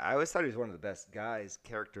 Yeah, I always thought he was one of the best guys,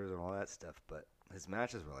 characters, and all that stuff, but his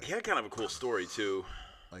matches were like. He had kind of a cool story too.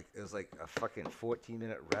 Like it was like a fucking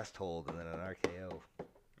 14-minute rest hold and then an RKO.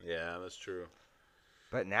 Yeah, that's true.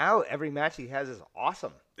 But now every match he has is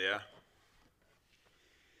awesome. Yeah.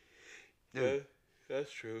 Dude. Yeah,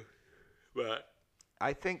 that's true. But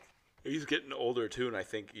I think he's getting older too, and I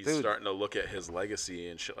think he's starting to look at his legacy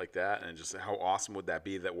and shit like that, and just how awesome would that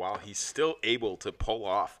be that while he's still able to pull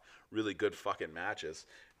off really good fucking matches,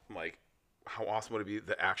 I'm like, how awesome would it be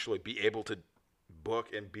to actually be able to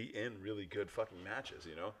book and be in really good fucking matches,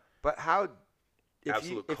 you know? But how? If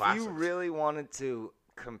you really wanted to,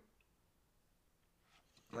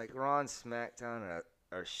 like Raw and SmackDown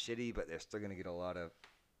are shitty, but they're still gonna get a lot of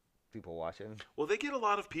people watching. Well, they get a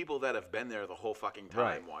lot of people that have been there the whole fucking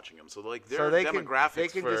time watching them. So like their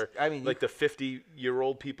demographics for like the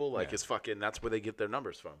 50-year-old people, like is fucking. That's where they get their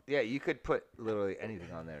numbers from. Yeah, you could put literally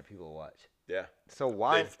anything on there and people will watch. Yeah. So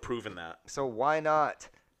why? They've proven that. So why not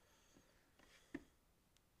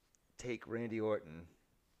take Randy Orton,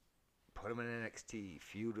 put him in NXT,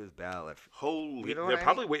 feud with Balor? Holy, they're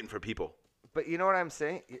probably waiting for people. But you know what I'm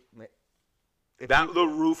saying? The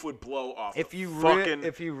roof would blow off. If you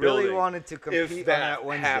really building. wanted to compete if that on that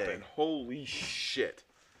Wednesday, happened, holy shit!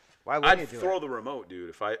 Why wouldn't you throw the remote, dude.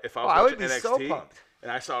 If I was I would watching be NXT so pumped.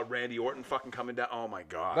 And I saw Randy Orton fucking coming down, oh my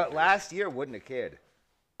god! But last year wouldn't have cared.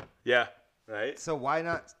 Yeah, right. So why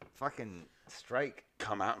not fucking strike?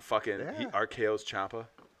 Come out and fucking RKO's Ciampa.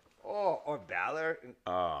 Oh, or Balor.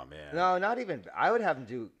 Oh man. No, not even. I would have him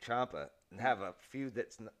do Ciampa and have a feud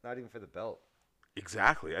that's not even for the belt.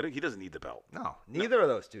 Exactly. He doesn't need the belt. No, neither of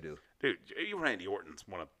those two do. Dude, Randy Orton's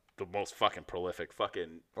one of the most fucking prolific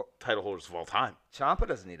fucking title holders of all time. Ciampa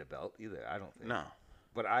doesn't need a belt either, I don't think. No.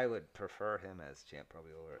 But I would prefer him as champ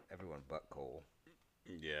probably over everyone but Cole.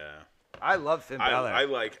 Yeah. I love Finn Balor. I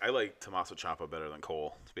like Tommaso Ciampa better than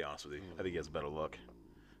Cole, to be honest with you. I think he has a better look.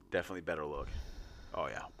 Definitely better look. Oh,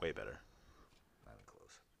 yeah. Way better. Not even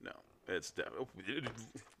close. No. It's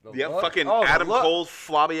look? Fucking Adam Cole's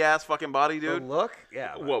flobby ass fucking body, dude. The look?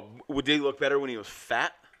 Yeah. Well, would he look better when he was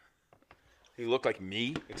fat? He looked like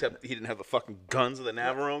me, except he didn't have the fucking guns of the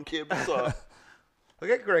Navarone kid. So. Look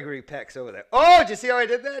at Gregory Peck's over there. Oh, did you see how I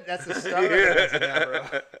did that? That's the start of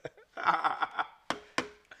Navarone.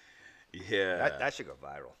 Yeah. That should go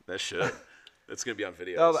viral. That should. That's going to be on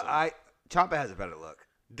video. No, but Ciampa has a better look.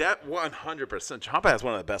 That 100%. Ciampa has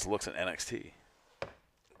one of the best looks in NXT.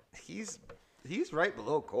 He's right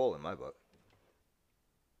below Cole in my book.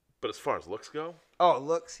 But as far as looks go? Oh,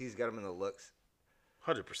 looks. He's got him in the looks.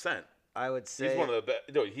 100%. I would say. He's one of the best.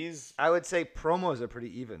 No, he's. I would say promos are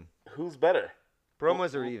pretty even. Who's better?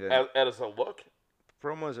 Promos are even. As a look?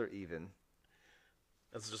 Promos are even.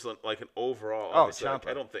 That's just like an overall. Oh, Ciampa. Like,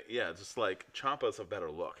 I don't think. Yeah, just like Ciampa's a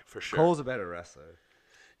better look for sure. Cole's a better wrestler.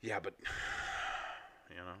 Yeah, but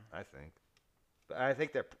you know, I think. But I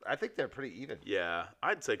think they're pretty even. Yeah,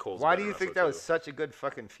 I'd say Cole's. Why do you think that was such a good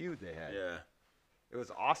fucking feud they had? Yeah, it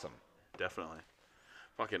was awesome. Definitely.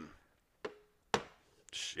 Fucking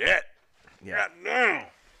shit. Yeah. No.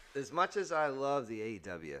 As much as I love the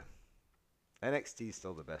AEW, NXT is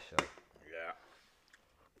still the best show. Yeah.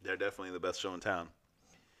 They're definitely the best show in town.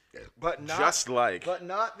 But not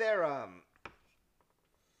their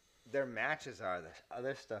matches are the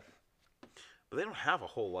other stuff. But they don't have a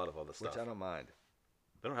whole lot of other stuff. Which I don't mind.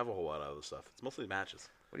 They don't have a whole lot of other stuff. It's mostly matches.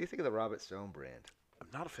 What do you think of the Robert Stone brand? I'm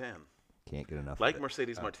not a fan. Can't get enough. Like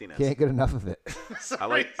Mercedes Martinez. Can't get enough of it. I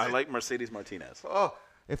like Mercedes Martinez. Oh,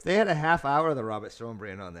 if they had a half hour of the Robert Stone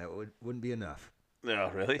brand on that, it wouldn't be enough.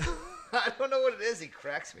 No, really? I don't know what it is. He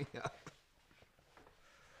cracks me up.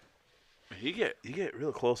 You get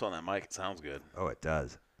real close on that mic. It sounds good. Oh, it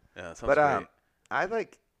does. Yeah, it sounds great.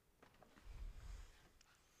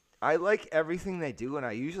 I like everything they do, and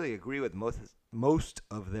I usually agree with most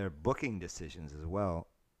of their booking decisions as well,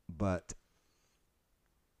 but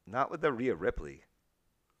not with the Rhea Ripley.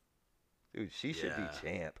 Dude, she should be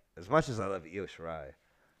champ. As much as I love Io Shirai.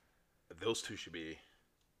 Those two should be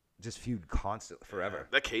just feud constantly forever. Yeah,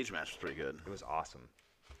 that cage match was pretty good. It was awesome.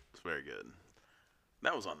 It's very good.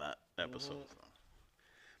 That was on that episode. So.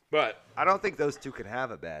 But I don't think those two can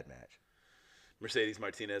have a bad match. Mercedes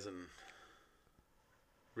Martinez and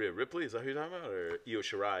Rhea Ripley, is that who you're talking about? Or Io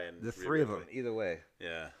Shirai and the three of them, either way.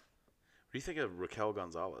 Yeah. What do you think of Raquel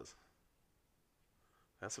Gonzalez?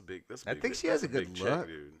 That's a big. I think she has a good look, chick,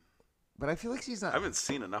 dude. But I feel like she's not. I haven't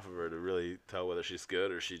seen enough of her to really tell whether she's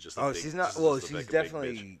good or she's just. She's not. Well, she's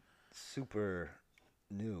definitely super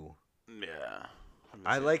new. Yeah.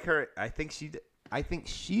 I like her. I think she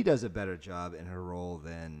does a better job in her role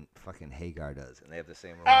than fucking Hagar does, and they have the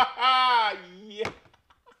same role. Yeah.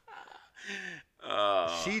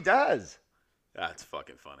 She does. That's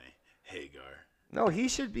fucking funny. Hagar. No, he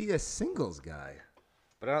should be a singles guy.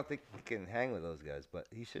 But I don't think he can hang with those guys. But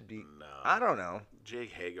he should be. No. I don't know.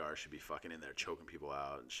 Jake Hagar should be fucking in there choking people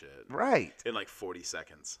out and shit. Right. In like 40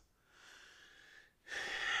 seconds.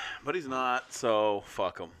 But he's not, so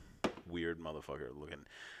fuck him. Weird motherfucker looking.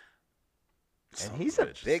 And he's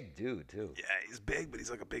a big dude, too. Yeah, he's big, but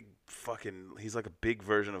he's like a big he's like a big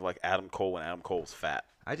version of like Adam Cole when Adam Cole was fat.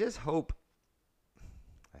 I just hope.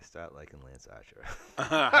 I start liking Lance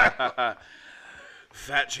Archer.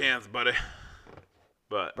 Fat chance, buddy.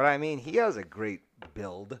 But I mean, he has a great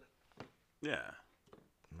build. Yeah.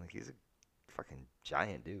 Like, he's a fucking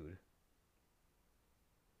giant dude.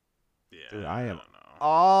 Yeah. Dude, I am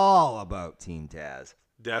all about Team Taz.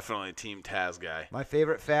 Definitely Team Taz guy. My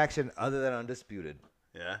favorite faction other than Undisputed.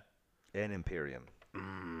 Yeah. And Imperium.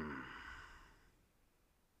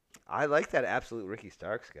 I like that Absolute Ricky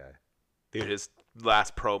Starks guy. Dude, his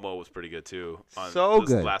last promo was pretty good, too. So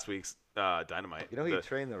good. Last week's Dynamite. You know, he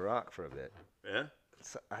trained The Rock for a bit. Yeah?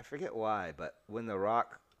 So, I forget why, but when The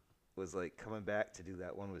Rock was, like, coming back to do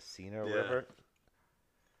that one with Cena or whatever,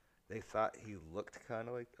 they thought he looked kind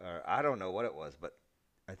of like, or I don't know what it was, but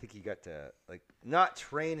I think he got to, like, not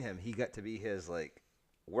train him. He got to be his, like,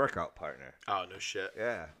 workout partner. Oh, no shit.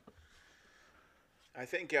 Yeah. I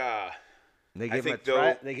think, they gave him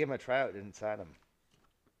a tryout, didn't sign him.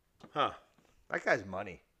 Huh. That guy's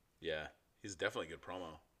money. Yeah. He's definitely a good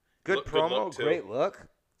promo. Good promo, great look.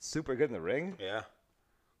 Super good in the ring. Yeah.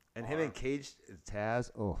 And him and Cage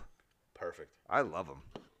Taz, perfect. I love him.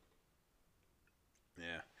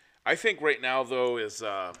 Yeah. I think right now, though, is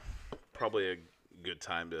probably a good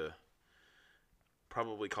time to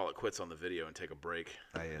probably call it quits on the video and take a break.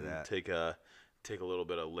 I hear that. Take a little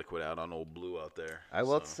bit of liquid out on old Blue out there. I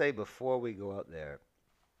will say before we go out there,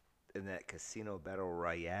 in that Casino Battle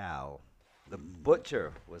Royale, the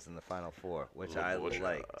Butcher was in the Final Four, which I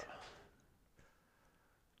liked.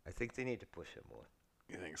 I think they need to push him more.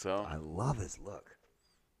 You think so? I love his look.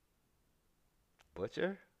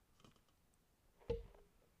 Butcher?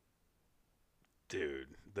 Dude,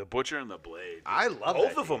 the Butcher and the Blade. I love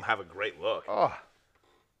both of them have a great look. Oh.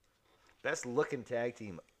 Best looking tag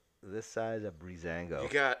team this size of Breezango. You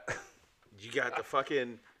got the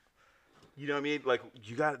fucking, you know what I mean? Like,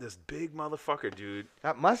 you got this big motherfucker, dude.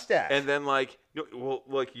 That mustache. And then, like,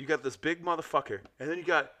 you got this big motherfucker, and then you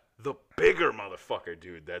got the bigger motherfucker,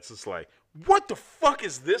 dude. That's just like, what the fuck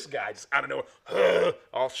is this guy? Just out of nowhere,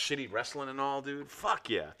 all shitty wrestling and all, dude. Fuck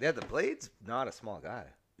yeah. Yeah, the Blade's not a small guy.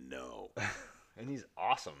 No. And he's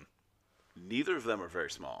awesome. Neither of them are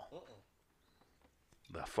very small.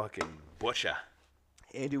 The fucking Butcher.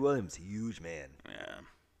 Andy Williams, huge man. Yeah.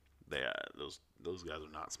 They those guys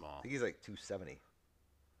are not small. I think he's like 270.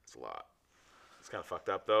 It's a lot. It's kind of fucked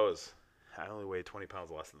up, though, is I only weigh 20 pounds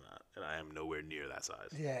less than that, and I am nowhere near that size.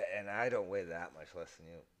 Yeah, and I don't weigh that much less than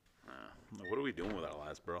you. What are we doing with our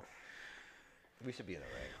lives, bro? We should be in the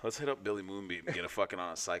ring. Let's hit up Billy Moonbeam and get a fucking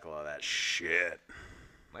on a cycle of that shit.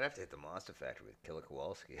 Might have to hit the Monster Factory with Killer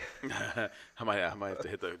Kowalski. I might have to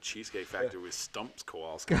hit the Cheesecake Factory with Stumps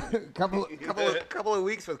Kowalski. couple of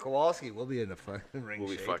weeks with Kowalski, we'll be in the fucking ring. We'll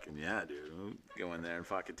be fucking dude. We'll go in there and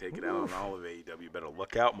fucking take it out on all of AEW. Better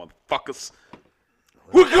look out, motherfuckers.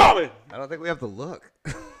 We're coming. I don't think we have to look.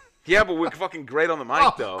 Yeah, but we're fucking great on the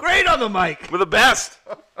mic, though. Great on the mic. We're the best.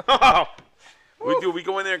 We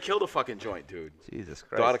go in there and kill the fucking joint, dude. Jesus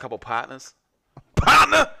Christ. Got a couple partners.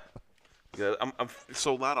 Partner. Yeah, I'm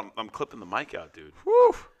so loud. I'm clipping the mic out, dude.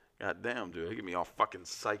 Woo. God damn, dude. They get me all fucking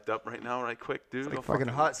psyched up right now, right quick, dude. It's like fucking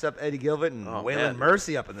hot stuff Eddie Gilbert and Waylon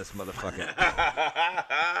Mercy up in this motherfucker.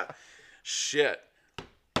 Shit.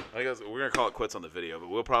 I guess we're going to call it quits on the video, but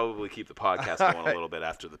we'll probably keep the podcast going a little bit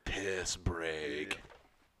after the piss break.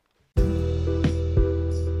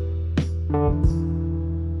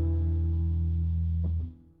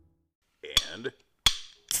 And...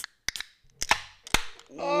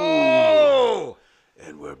 Oh!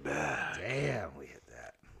 And we're back. Damn, we hit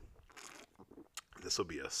that. This will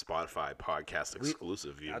be a Spotify podcast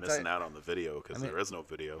exclusive. You're missing out on the video because there is no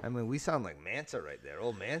video. I mean, we sound like Mansa right there.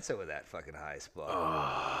 Old Mansa with that fucking high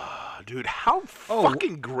spot. Dude, how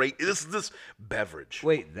fucking great is this beverage?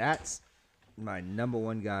 Wait, that's my number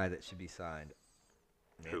one guy that should be signed.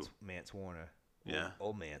 Mance Warner. Yeah.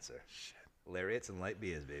 Old Mansa. Shit. Lariats and light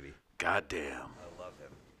beers, baby. God damn. I love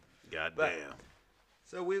him. God damn.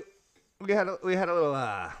 So we had a little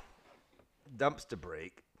dumpster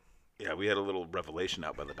break. Yeah, we had a little revelation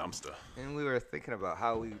out by the dumpster. And we were thinking about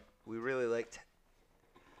how we really liked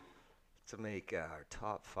to make our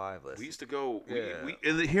top 5 list. We used to go,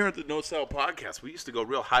 here at the No Sell Podcast, we used to go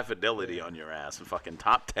real high fidelity on your ass and fucking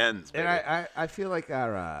top 10s, baby. And I feel like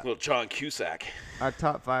our... little John Cusack. Our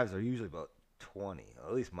top 5s are usually about 20, or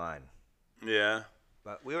at least mine. Yeah.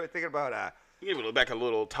 But we were thinking about... Give it back a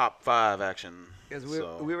little top 5 action. Because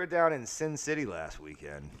we were down in Sin City last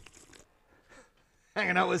weekend.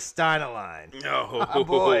 Hanging out with Steinerline. Oh,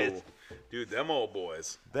 boys. Dude, them old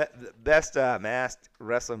boys. The best masked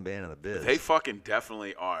wrestling band in the biz. They fucking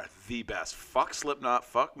definitely are the best. Fuck Slipknot,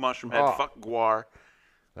 fuck Mushroomhead, fuck Gwar.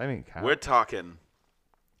 I mean, we're talking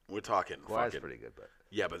We're talking. Kawhi's pretty good, but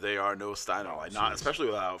yeah, but they are no Steiner Line, not especially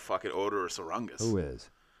without fucking Odor or Sarungus. Who is?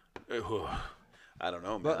 I don't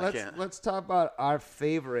know, man. But let's talk about our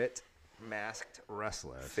favorite masked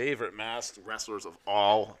wrestlers. Favorite masked wrestlers of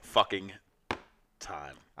all fucking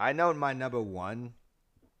time. I know my number one,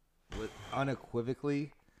 with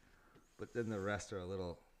unequivocally, but then the rest are a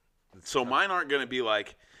little. So mine aren't going to be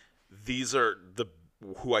like these are the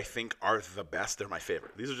who I think are the best. They're my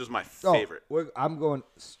favorite. These are just my favorite. I'm going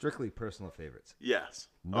strictly personal favorites. Yes.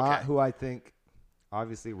 Not who I think.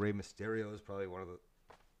 Obviously, Rey Mysterio is probably one of the.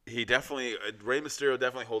 He definitely, Rey Mysterio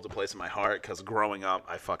definitely holds a place in my heart because growing up,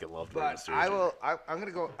 I fucking loved Rey Mysterio. I'm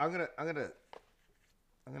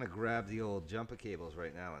gonna grab the old jumper cables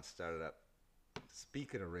right now and start it up.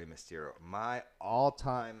 Speaking of Rey Mysterio, my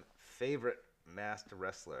all-time favorite masked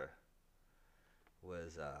wrestler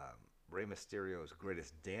was Rey Mysterio's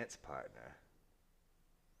greatest dance partner,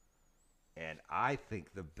 and I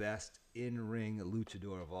think the best in-ring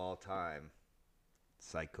luchador of all time.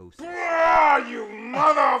 Psychosis. You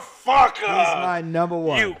motherfucker! He's my number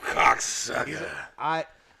one. You cocksucker!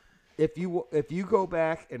 If you go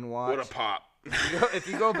back and watch. What a pop! If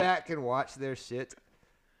you go back and watch their shit,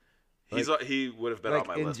 he would have been on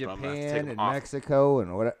my list. In Japan and Mexico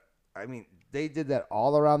and what? I mean, they did that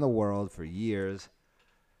all around the world for years.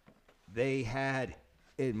 They had,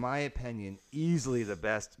 in my opinion, easily the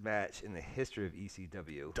best match in the history of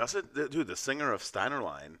ECW. Does it, dude? The singer of Steiner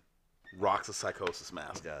Line rocks a Psychosis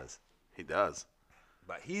mask. He does.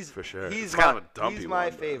 But he's for sure. He's kind of a dumpy He's my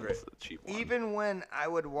one, favorite. It's a cheap one. Even when I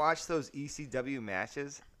would watch those ECW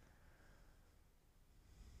matches,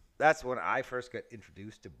 that's when I first got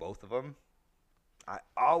introduced to both of them. I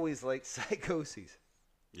always liked Psychosis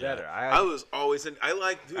better. I was always in. I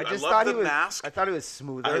like. Dude, I love the mask. I thought he was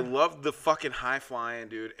smoother. I loved the fucking high flying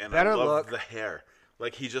dude, and Better I loved look. the hair.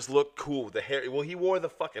 Like he just looked cool with the hair. Well, he wore the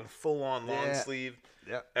fucking full on long sleeve.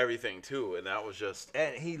 Everything too, and that was just.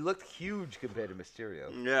 And he looked huge compared to Mysterio.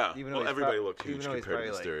 Yeah, even though everybody looked huge compared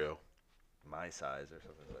to Mysterio. Like my size or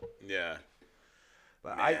something. But, yeah,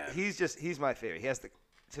 but he's my favorite. He has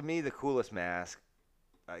to me the coolest mask.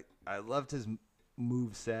 I loved his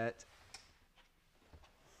move set.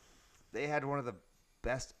 They had one of the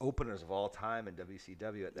best openers of all time in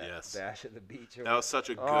WCW at that Bash at the Beach. That was such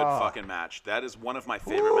a good fucking match. That is one of my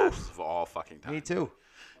favorite matches of all fucking time. Me too.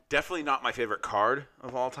 Definitely not my favorite card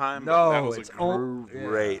of all time. No, that was a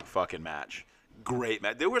great fucking match. Great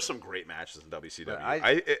match. There were some great matches in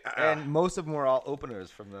WCW. And most of them were all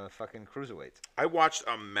openers from the fucking cruiserweights. I watched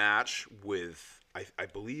a match with, I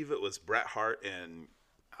believe it was Bret Hart and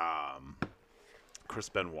Chris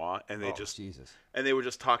Benoit, and they were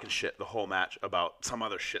just talking shit the whole match about some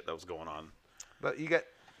other shit that was going on. But you got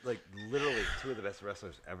like literally two of the best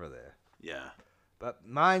wrestlers ever there. Yeah. But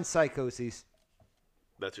mine's Psychosis.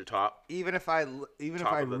 That's your top. Even if I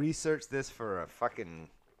research this for a fucking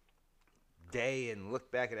day and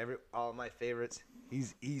look back at all of my favorites,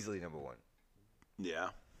 he's easily number one. Yeah.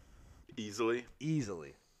 Easily.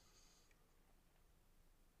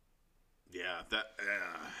 Yeah, that.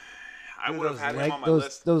 I would have had him on my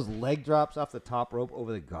list. Those leg drops off the top rope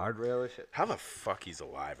over the guardrail and shit. How the fuck he's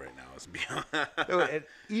alive right now? Is beyond. And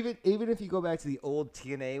even if you go back to the old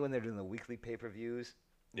TNA when they're doing the weekly pay-per-views,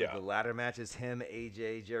 the ladder matches, him,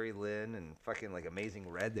 AJ, Jerry Lynn, and fucking like Amazing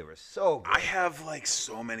Red, they were so good. I have like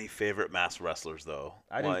so many favorite masked wrestlers though.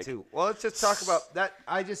 I do too. Well, let's just talk about that.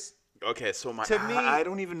 Okay, so I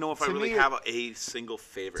don't even know if I really have a single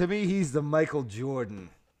favorite. To me, he's the Michael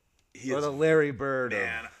Jordan. Or the Larry Bird.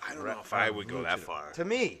 Man, I don't know if I would go that far. To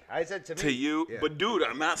me. I said to me. To you? Yeah. But, dude,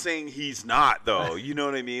 I'm not saying he's not, though. You know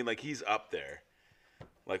what I mean? Like, he's up there.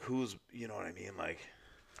 Like, you know what I mean? Like,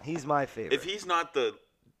 he's my favorite. If he's not the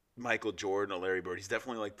Michael Jordan or Larry Bird, he's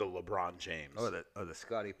definitely like the LeBron James. Or the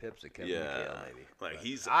Scottie Pips or Kevin McHale, maybe. Like,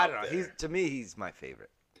 he's I don't know. To me, he's my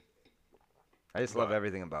favorite. I just love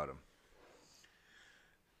everything about him.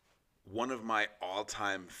 One of my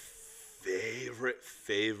all-time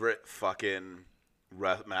favorite fucking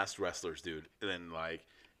masked wrestlers, dude. And then, like,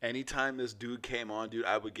 anytime this dude came on, dude,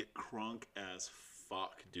 I would get crunk as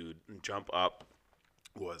fuck, dude, and jump up.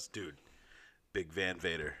 Was, dude, Big Van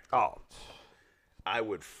Vader. Oh. I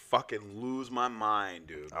would fucking lose my mind,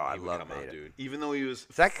 dude. Oh, I love Vader. Dude. Even though he was...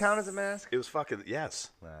 Does that count as a mask? It was fucking...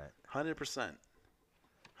 Yes. Right. 100%.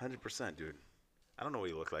 100%, dude. I don't know what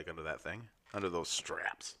he looked like under that thing. Under those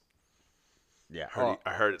straps. Yeah.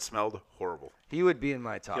 I heard it smelled horrible. He would be in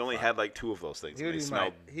my top 5. He only had like 2 of those things.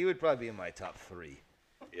 He would probably be in my top 3.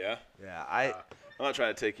 Yeah? Yeah. I'm not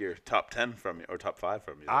trying to take your top 10 from you or top 5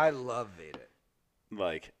 from you. I love Vader.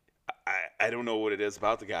 Like, I don't know what it is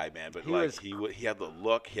about the guy, man, but he had the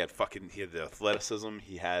look, he had the athleticism,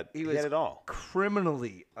 he had it all.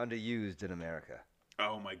 Criminally underused in America.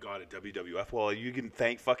 Oh my God, at WWF. Well, you can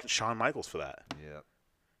thank fucking Shawn Michaels for that. Yeah.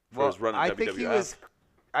 For his run in WWF.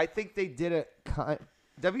 I think they did it.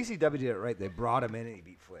 WCW did it right. They brought him in and he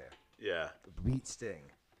beat Flair. Yeah. Beat Sting.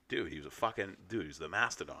 Dude, he was the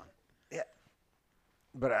mastodon. Yeah.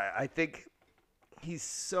 But I think he's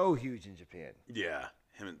so huge in Japan. Yeah.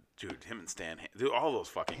 Him and Stan, dude, all those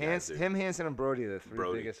fucking guys. Dude. Him, Hansen, and Brody are the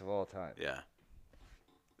three biggest of all time. Yeah.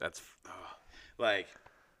 That's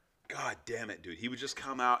God damn it, dude. He would just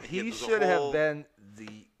come out. He should have been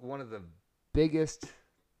one of the biggest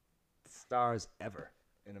stars ever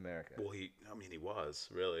in America. Well, he was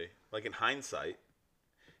really, like, in hindsight,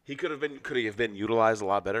 he could he have been utilized a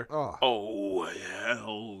lot better. Oh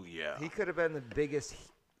hell yeah. He could have been the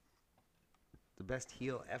best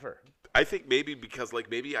heel ever. I think maybe because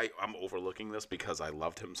I'm overlooking this because I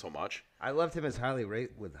loved him so much. I loved him as Harley Race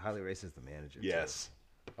as the manager. Yes.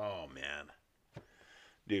 Too. Oh man.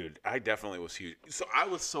 Dude, I definitely was huge. So I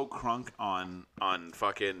was so crunk on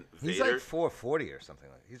fucking Vader. He's like 440 or something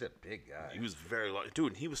like that. He's a big guy. He was very large.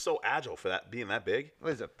 Dude, and he was so agile for being that big.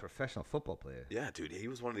 Well, he's a professional football player. Yeah, dude. He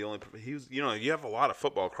was one of the only. He was. You have a lot of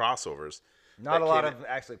football crossovers. Not a lot of them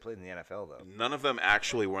actually played in the NFL, though. None of them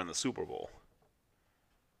actually were in the Super Bowl.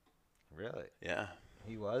 Really? Yeah.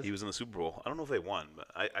 He was? He was in the Super Bowl. I don't know if they won, but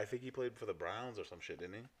I think he played for the Browns or some shit,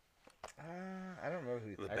 didn't he? I don't remember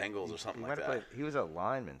who. The Bengals or something like that. He was a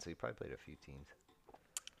lineman, so he probably played a few teams.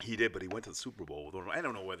 He did, but he went to the Super Bowl with one of them. I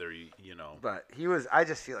don't know whether he. But he was. I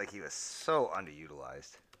just feel like he was so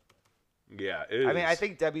underutilized. Yeah. I mean, I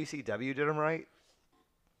think WCW did him right.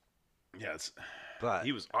 Yeah, but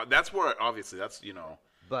he was. That's where obviously that's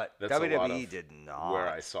But that's WWE did not. Where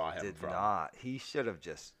I saw him did not. He should have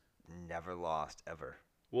just never lost ever.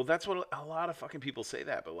 Well, that's what a lot of fucking people say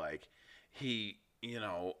that, but like he.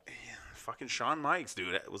 Fucking Shawn Michaels,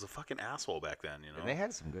 dude, was a fucking asshole back then. And they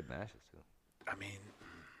had some good matches too. I mean,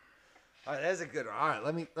 all right, that's a good one. All right,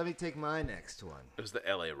 let me take my next one. It was the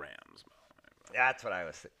LA Rams. That's what I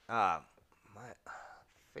was thinking. My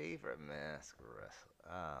favorite mask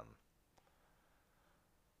wrestler.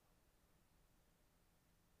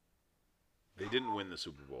 They didn't win the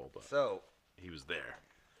Super Bowl, but he was there.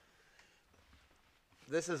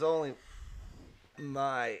 This is only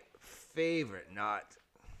my favorite, not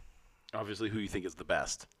obviously who you think is the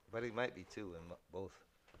best, but he might be two in both.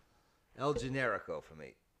 El Generico for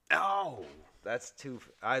me. Oh, that's two.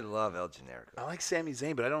 I love El Generico. I like Sami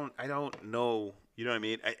Zayn, but I don't know. You know what I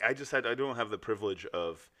mean? I don't have the privilege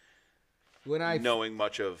of knowing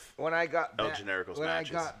much of when I got El Generico's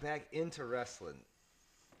matches. I got back into wrestling,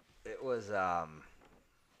 it was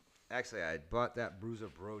actually I bought that Bruiser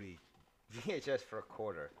Brody VHS for a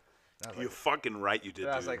quarter. You're fucking right, you did.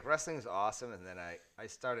 I was like, wrestling's awesome, and then I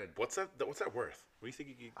started. What's that worth? What do you think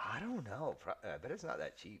you could? I don't know. I bet it's not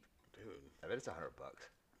that cheap, dude. I bet it's $100.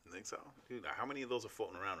 You think so, dude? How many of those are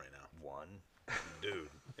floating around right now? One. Dude,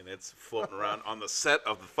 and it's floating around on the set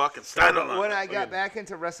of the fucking stand. When I got back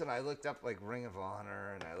into wrestling, I looked up like Ring of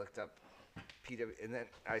Honor, and I looked up PW, and then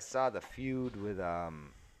I saw the feud with I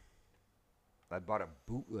bought a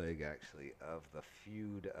bootleg actually of the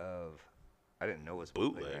feud of. I didn't know it was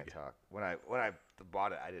bootleg. When I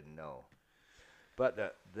bought it, I didn't know. But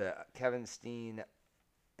the Kevin Steen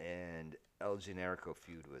and El Generico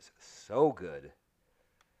feud was so good.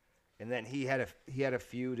 And then he had a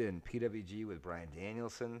feud in PWG with Bryan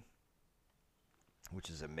Danielson,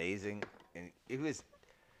 which is amazing. And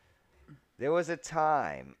there was a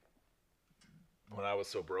time when I was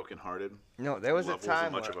so brokenhearted. No, there was a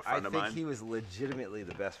time where I think he was legitimately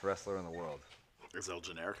the best wrestler in the world. Is El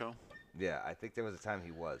Generico? Yeah, I think there was a time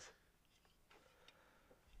he was.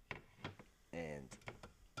 And,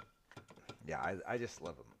 yeah, I just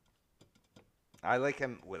love him. I like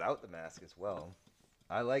him without the mask as well.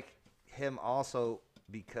 I like him also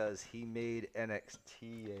because he made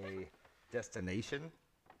NXT a destination.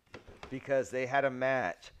 Because they had a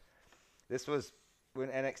match. This was when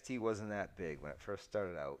NXT wasn't that big, when it first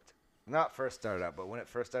started out. Not first started out, but when it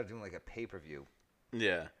first started doing like a pay-per-view.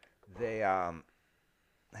 Yeah. They,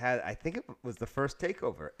 I think it was the first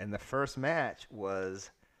takeover, and the first match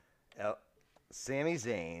was Sami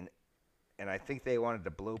Zayn, and I think they wanted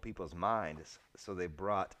to blow people's minds, so they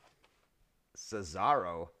brought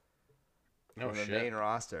Cesaro from the main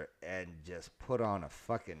roster and just put on a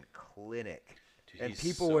fucking clinic. Dude, and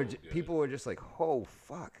people were just like, "Oh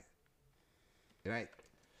fuck!" And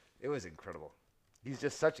it was incredible. He's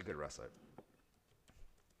just such a good wrestler,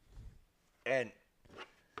 and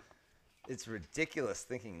it's ridiculous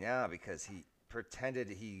thinking now because pretended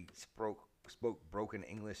he spoke broken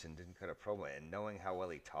English and didn't cut a promo, and knowing how well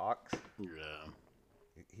he talks,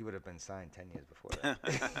 he would have been signed 10 years before that.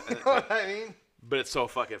 You know what I mean? But it's so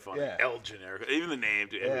fucking funny. Yeah. El Generico, even the name,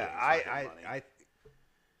 dude. Yeah,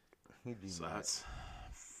 he'd be nuts.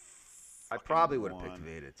 I probably would have picked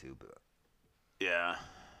Vader too, but yeah,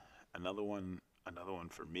 another one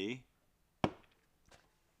for me. I'm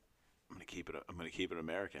gonna keep it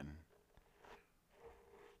American.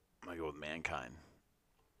 I'm gonna go with Mankind.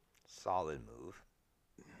 Solid move.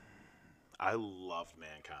 I loved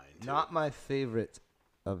Mankind too. Not my favorite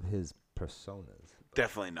of his personas.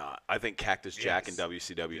 Definitely not. I think Cactus Jack in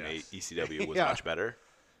WCW and ECW was much better.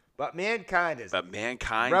 But Mankind,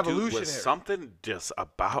 dude, was something just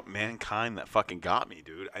about Mankind that fucking got me,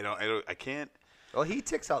 dude. I can't. Well, he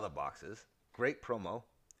ticks all the boxes. Great promo.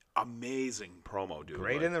 Amazing promo, dude.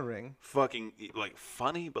 Great in the ring. Fucking like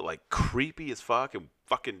funny, but like creepy as fuck and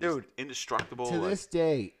fucking dude, indestructible. To this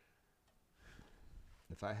day,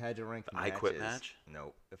 if I had to rank matches, I Quit match.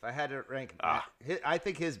 No, if I had to rank, I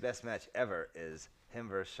think his best match ever is him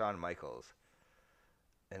versus Shawn Michaels,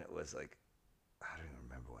 and it was like, I don't even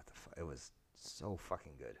remember what the fuck. It was so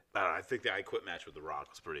fucking good. I think the I Quit match with The Rock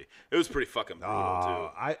was pretty. It was pretty fucking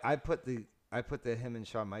brutal too. I put the him and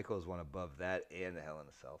Shawn Michaels one above that and the Hell in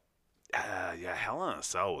a Cell. Yeah, Hell in a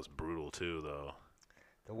Cell was brutal too, though.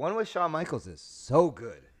 The one with Shawn Michaels is so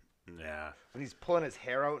good. Yeah. When he's pulling his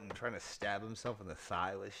hair out and trying to stab himself in the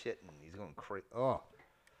thigh with shit, and he's going crazy. Oh,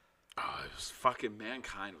 it was fucking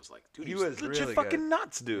Mankind was like, dude, he was legit really fucking good.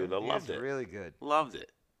 nuts, dude. I loved it. Really good. Loved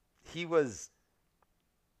it. He was,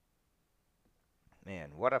 man,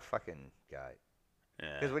 what a fucking guy.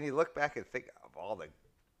 Yeah. Because when you look back and think of all the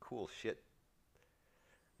cool shit,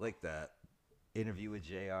 like that interview with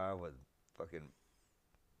JR with fucking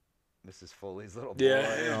Mrs. Foley's little boy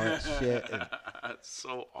and all that shit. And that's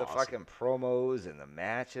so awesome. The fucking promos and the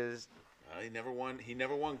matches. He never won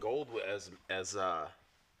gold as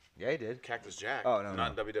yeah, he did. Cactus Jack. Oh, no.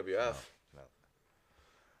 Not in WWF. No.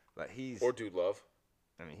 But he's... Or Dude Love.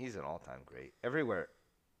 I mean, he's an all-time great. Everywhere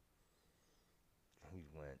he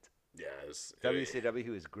went. Yeah. WCW, he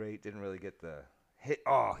was great. Didn't really get the hit.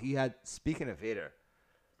 Oh, he had... Speaking of Vader...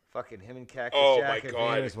 Fucking him and Cactus Jack.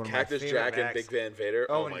 Oh, my God. Cactus Jack and Big Van Vader.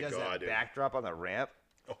 Oh, my God, that dude. backdrop on the ramp.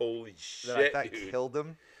 Holy shit, that I thought killed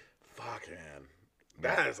him. Fuck, man.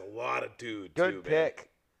 That is a lot of dude, Good pick.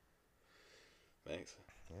 Man. Thanks.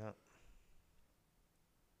 Yeah.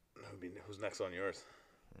 Who's next on yours?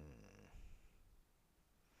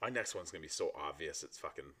 My next one's going to be so obvious. It's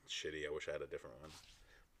fucking shitty. I wish I had a different one.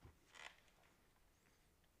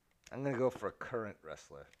 I'm going to go for a current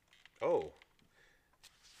wrestler. Oh.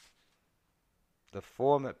 The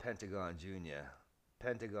former Pentagon Jr.,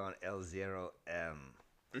 Pentagon El-Zero-M.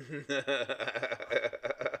 Oh,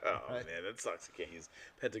 man, that sucks. You can't use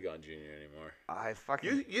Pentagon Jr. anymore. I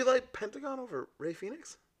fucking... You like Pentagon over Ray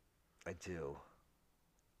Phoenix? I do.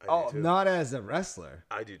 I do too. Not as a wrestler.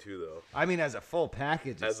 I do too, though. I mean, as a full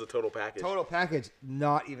package. As a total package. Total package,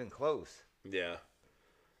 not even close. Yeah.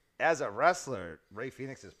 As a wrestler, Ray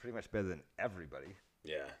Phoenix is pretty much better than everybody.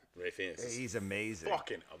 Yeah, Ray Phoenix. He's amazing.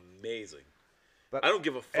 Fucking amazing. But I don't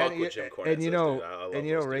give a fuck what Jim Cornette and you know, says,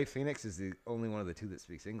 dude. Ray Phoenix is the only one of the two that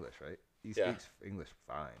speaks English, right? He speaks English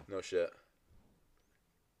fine. No shit.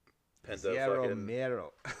 Zero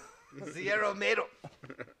Mero. Zero Mero.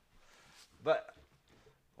 But,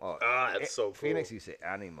 well, that's so cool. Phoenix, you say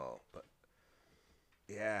Animo, but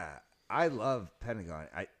yeah, I love Pentagon.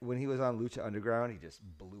 When he was on Lucha Underground, he just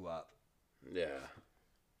blew up. Yeah.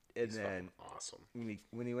 And he's then awesome.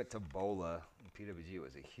 When he went to Bola in PWG, it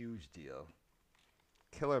was a huge deal.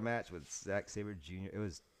 Killer match with Zack Sabre Jr. It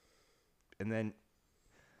was, and then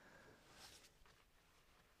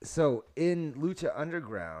so in Lucha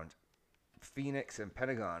Underground, Phoenix and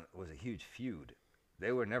Pentagon was a huge feud.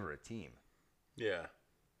 They were never a team. Yeah.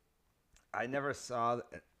 I never saw,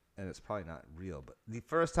 and it's probably not real, but the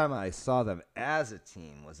first time I saw them as a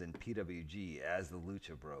team was in PWG as the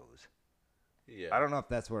Lucha Bros. Yeah. I don't know if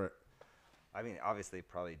that's where, I mean, obviously they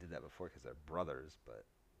probably did that before because they're brothers, but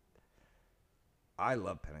I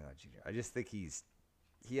love Pentagon Jr. I just think he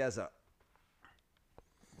has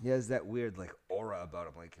that weird like aura about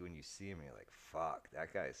him. Like when you see him, you're like, fuck,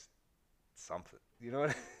 that guy's something. You know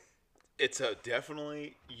what? It's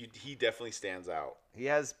he definitely stands out. He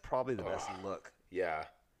has probably the best look. Yeah.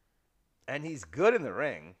 And he's good in the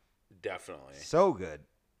ring. Definitely. So good.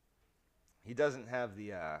 He doesn't have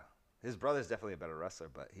the, his brother's definitely a better wrestler,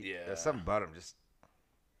 but there's something about him just,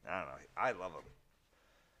 I don't know. I love him.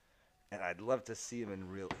 And I'd love to see him in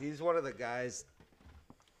real. He's one of the guys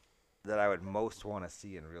that I would most want to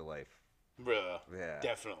see in real life. Bruh. Yeah.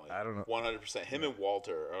 Definitely. I don't know. 100%. Him and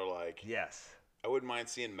Walter are like. Yes. I wouldn't mind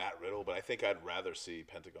seeing Matt Riddle, but I think I'd rather see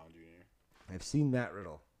Pentagon Jr. I've seen Matt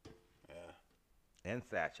Riddle. Yeah. And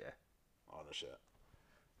Thatcher. Oh, no shit.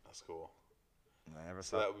 That's cool. I never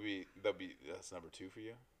saw. So that's number 2 for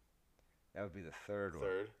you? That would be the third one.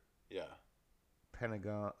 Third? Yeah.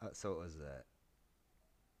 Pentagon. So it was that.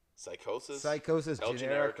 Psychosis, El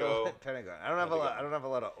Generico, Pentagon. I don't have a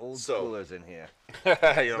lot of old schoolers in here.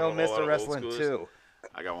 You no Mr. Wrestling 2.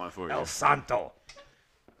 I got one for you. El Santo.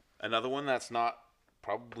 Another one that's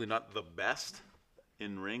probably not the best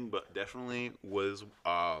in ring, but definitely was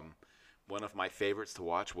one of my favorites to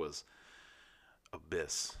watch was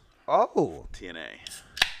Abyss. Oh, TNA.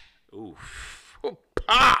 Ooh,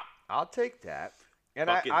 pop! I'll take that. And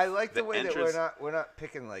I like the way that we're not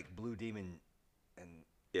picking like Blue Demon and.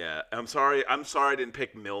 Yeah, I'm sorry I didn't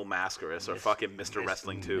pick Mil Mascaras or fucking Mr.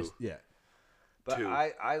 Wrestling 2. Yeah. But 2.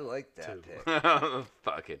 I like that pick.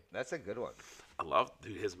 Fucking. That's a good one. I love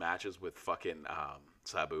his matches with fucking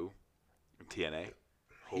Sabu in TNA.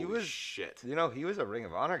 Holy shit. You know, he was a Ring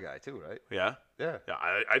of Honor guy too, right? Yeah? Yeah. Yeah,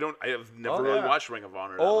 I have never really watched Ring of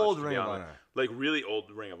Honor. Old much, Ring of Honor. Like really old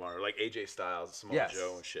Ring of Honor. Like AJ Styles, Samoa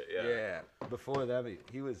Joe and shit. Yeah. Yeah. Before that,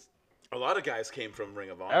 he was. A lot of guys came from Ring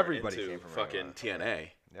of Honor. Everybody into came from fucking TNA.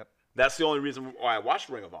 Yep. That's the only reason why I watched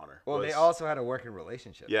Ring of Honor. Well, they also had a working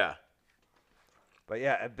relationship. Yeah. But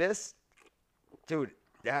yeah, Abyss, dude,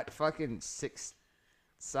 that fucking 6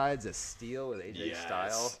 sides of steel with AJ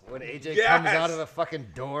Styles. When AJ comes out of the fucking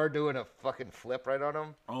door doing a fucking flip right on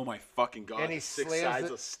him. Oh my fucking god. And he 6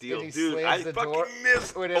 sides of steel. Dude, I fucking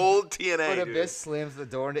miss old TNA, when Abyss slams the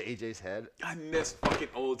door into AJ's head. I miss fucking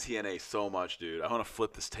old TNA so much, dude. I want to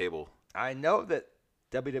flip this table. I know that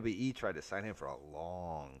WWE tried to sign him for a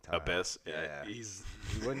long time. Abyss, yeah. He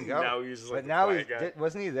wouldn't go. Now he's like but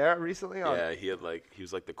wasn't he there recently? Yeah, he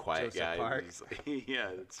was like the quiet Joseph guy. Park. Yeah,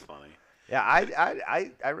 it's funny. Yeah,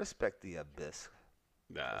 I respect the Abyss.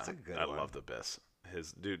 That's a good one. I love the Abyss.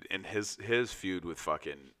 His feud with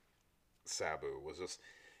fucking Sabu was just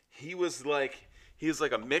he was like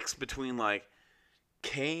a mix between like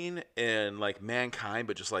Kane and like Mankind,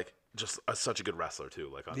 but just such a good wrestler too.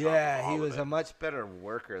 Like on top of all he was of it. a much better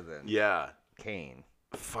worker than Kane.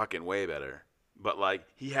 Fucking way better. But like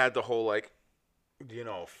he had the whole like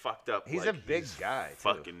fucked up. He's a big guy.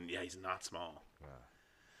 Fucking too. Yeah, he's not small.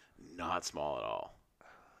 Not small at all.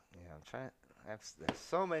 Yeah, I'm trying. There's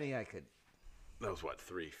so many I could. That was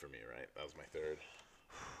 3 for me, right? That was my third.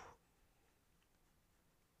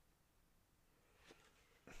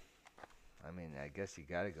 I mean, I guess you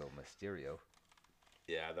got to go Mysterio.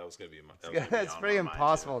 Yeah, that was gonna be my. It's pretty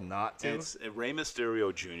impossible not to. It's Rey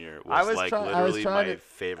Mysterio Jr. was literally my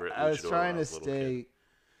favorite. I was trying to stay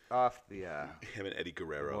off the. Him and Eddie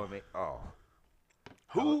Guerrero.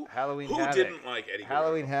 Who Havoc. Didn't like Eddie Guerrero?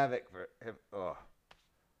 Halloween Havoc for him. Oh.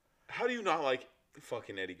 How do you not like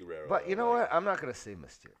fucking Eddie Guerrero? But you know what? I'm not gonna say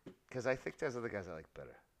Mysterio because I think there's other guys I like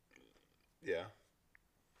better. Yeah.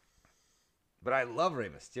 But I love Rey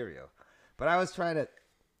Mysterio. But I was trying to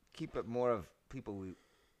keep it more of people who.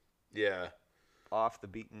 Yeah. Off the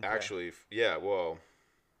beaten path. Actually, yeah. Well.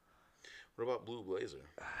 What about Blue Blazer?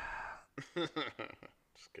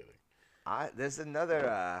 Just kidding. There's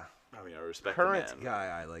another. I mean, I respect current the man.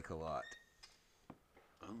 guy I like a lot.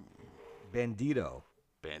 Oh. Bandito.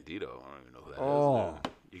 I don't even know who that is.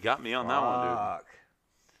 Dude. You got me on that one, dude.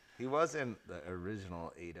 He was in the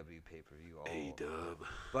original AW pay-per-view. A-Dub.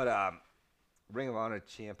 But Ring of Honor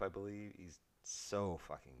champ, I believe. He's so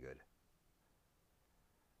fucking good.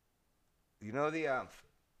 You know the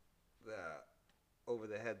over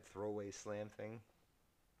the head throwaway slam thing?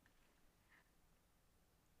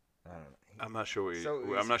 I don't know. I'm not sure where you're going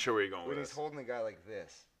with when this. He's holding the guy like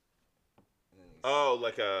this. Oh,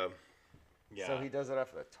 like a. Yeah. So he does it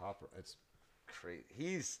off the top. It's crazy.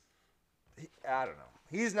 I don't know.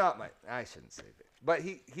 He's not my. I shouldn't say that. But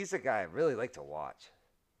he's a guy I really like to watch.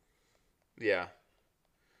 Yeah.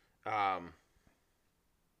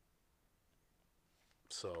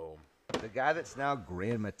 So. The guy that's now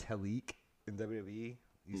Grand Metalik in WWE.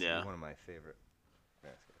 He's one of my favorite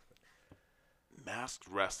masked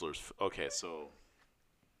wrestlers. Okay, so.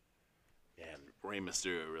 And Rey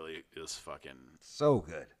Mysterio really is fucking. So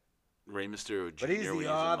good. Rey Mysterio Jr. But he's the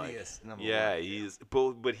obvious number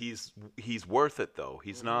one. But he's worth it though.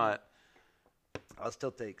 He's not. I'll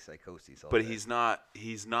still take Psychosis. But he's not.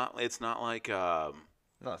 It's not like.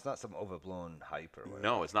 No, it's not some overblown hype or whatever.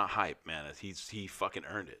 No, it's not hype, man. He fucking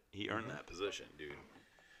earned it. He earned that position, dude.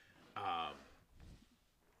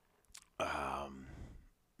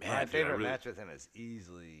 Man, my favorite match with him is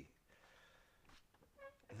easily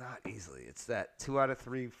not easily. It's that 2 out of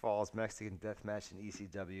 3 falls Mexican death match in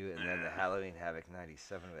ECW, and then the Halloween Havoc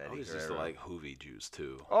 '97 with Eddie Guerrero. I used to like Hoovy Juice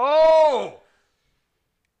too. Oh,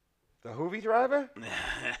 the Hoovy driver.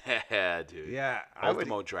 Yeah, dude. Yeah,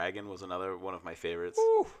 Ultimo Dragon was another one of my favorites.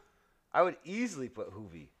 Ooh, I would easily put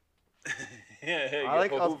Hoovy. Yeah, I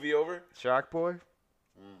like Hoovy over Shark Boy.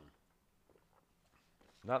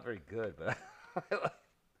 Not very good, but I like.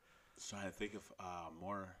 Just trying to think of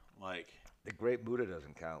more like. The Great Buddha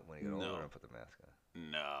doesn't count when you get older and put the mask on.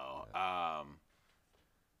 No. Yeah.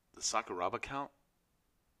 The Sakuraba count?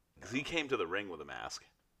 Because he came to the ring with a mask.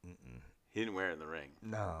 Mm-mm. He didn't wear it in the ring.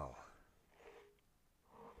 No.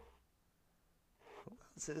 Who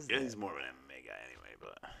else is that? He's more of an MMA guy anyway,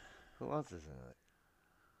 but. Who else is in it?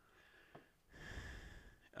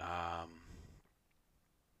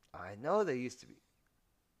 I know they used to be.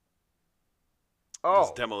 Oh,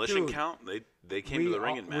 does Demolition count? They came to the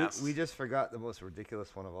ring in masks. We just forgot the most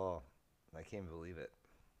ridiculous one of all. I can't believe it.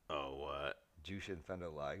 Oh, what? Jushin Thunder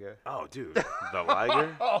Liger. Oh, dude. The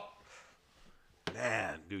Liger?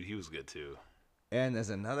 Man, dude, he was good too. And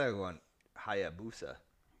there's another one, Hayabusa.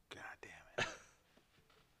 God damn it.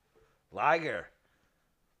 Liger.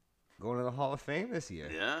 Going to the Hall of Fame this year.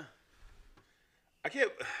 Yeah. I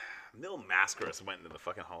can't. Mil Mascaras went into the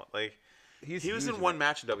fucking Hall. Like, he was in one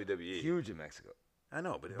match in WWE. Huge in Mexico. I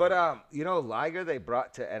know, but you know, Liger they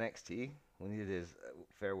brought to NXT when he did his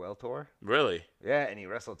farewell tour. Really? Yeah, and he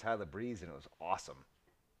wrestled Tyler Breeze, and it was awesome.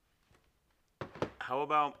 How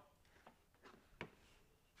about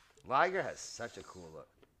Liger has such a cool look.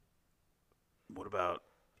 What about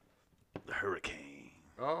the Hurricane?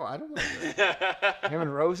 Oh, I don't know. Him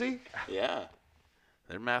and Rosie? Yeah,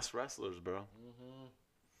 they're masked wrestlers, bro. Mm-hmm.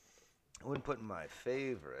 I wouldn't put in my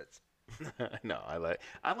favorites. No, I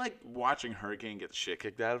like watching Hurricane get the shit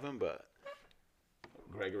kicked out of him, but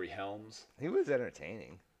Gregory Helms, he was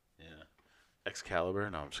entertaining. Yeah, Excalibur.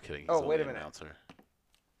 No, I'm just kidding. He's wait a minute. Announcer.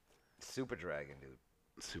 Super Dragon, dude.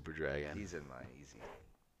 Super Dragon. He's in my easy.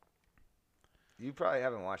 You probably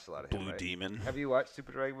haven't watched a lot of him, Blue right? Demon. Have you watched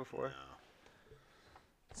Super Dragon before? No.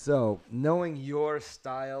 So, knowing your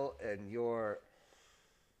style and your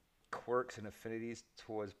quirks and affinities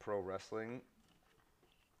towards pro wrestling,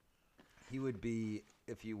 he would be,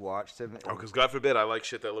 if you watched him. Oh, because God forbid I like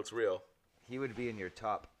shit that looks real. He would be in your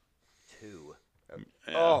top 2.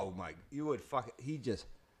 Yeah. Oh, my. You would he just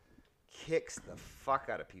kicks the fuck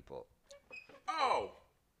out of people. Oh!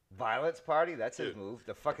 Violence Party, that's his move.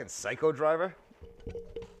 The fucking Psycho Driver.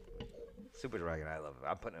 Super Dragon, I love him.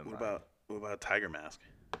 I'm putting him What about Tiger Mask?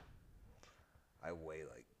 I way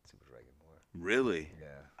like Super Dragon more. Really?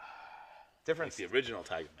 Yeah. Different. Like the original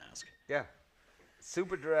Tiger Mask. Yeah.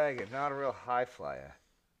 Super Dragon, not a real high flyer.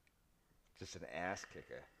 Just an ass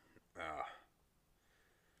kicker.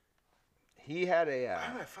 He had a.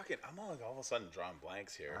 I'm all of a sudden drawing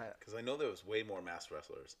blanks here because I know there was way more masked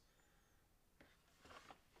wrestlers.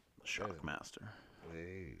 Shockmaster.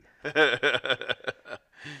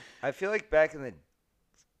 I feel like back in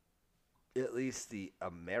at least the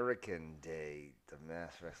American day, the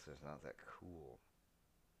masked wrestler's not that cool.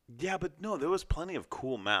 Yeah, but no, there was plenty of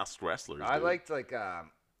cool masked wrestlers. I liked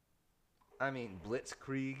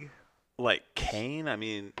Blitzkrieg. Like Kane. I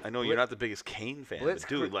mean, I know you're not the biggest Kane fan, but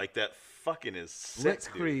dude, like that fucking is sick.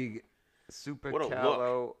 Blitzkrieg, dude. Super What a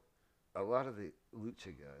Calo. look. A lot of the lucha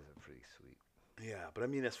guys are pretty sweet. Yeah, but I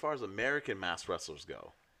mean, as far as American masked wrestlers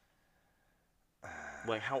go,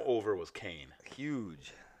 like how over was Kane?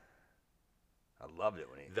 Huge. I loved it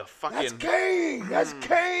when That's Kane! That's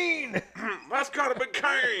Kane! That's gotta be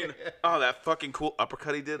Kane! Oh, that fucking cool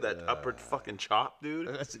uppercut he did, that upper fucking chop, dude.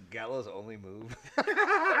 That's Gallows' only move.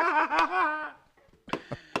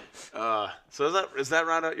 So is that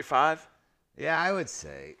round out your 5? Yeah, I would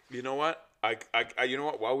say. You know what? You know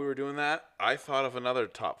what? While we were doing that, I thought of another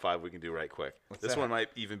top 5 we can do right quick. This one might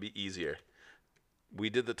even be easier. We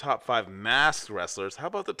did the top 5 masked wrestlers. How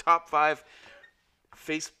about the top 5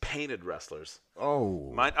 face painted wrestlers?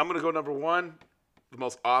 Oh. I'm going to go number 1, the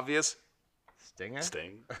most obvious. Stinger?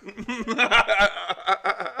 Sting.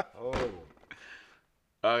 Oh.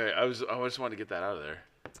 Okay, I just wanted to get that out of there.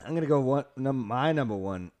 I'm going to go my number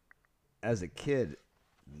 1 as a kid,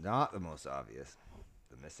 not the most obvious,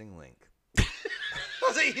 the Missing Link. I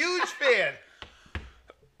was a huge fan.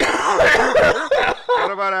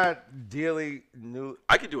 What about our dearly new...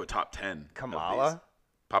 I could do a top 10. Kamala?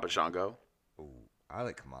 Papa Shango. Ooh, I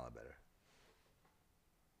like Kamala better.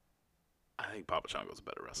 I think Papa Shango's a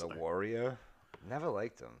better wrestler. The Warrior? Never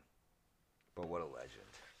liked him. But what a legend.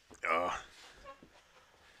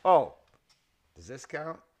 Oh. Does this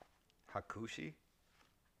count? Hakushi?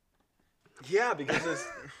 Yeah, because it's...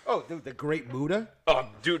 Oh, the Great Muta? Oh,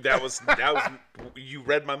 dude, that was... You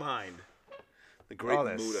read my mind. The Great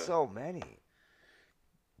Muta. There's so many.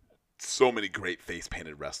 So many great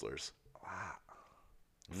face-painted wrestlers. Wow.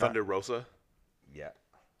 Thunder Rosa. Yeah.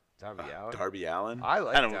 Darby Allin. Darby Allin. I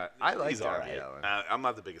like Darby Allin. I'm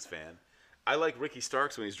not the biggest fan. I like Ricky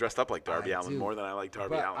Starks when he's dressed up like Darby Allin more than I like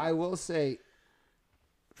Darby Allin. I will say,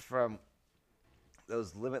 from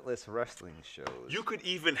those Limitless Wrestling shows, you could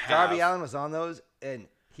even have... Darby Allin was on those, and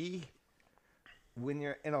when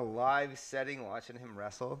you're in a live setting watching him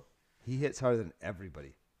wrestle, he hits harder than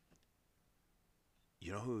everybody.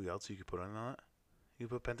 You know who else you could put on that? You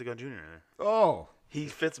could put Pentagon Jr. in there. Oh. He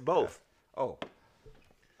fits both. Oh.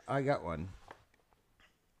 I got one.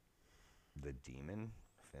 The Demon,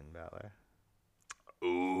 Finn Balor.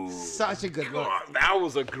 Ooh. Such a good look.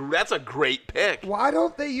 That's a great pick. Why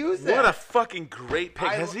don't they use that? What a fucking great pick.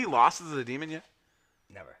 Has he lost as the Demon yet?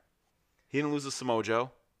 Never. He didn't lose to Samoa Joe?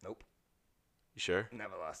 Nope. You sure?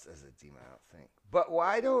 Never lost as a Demon, I don't think. But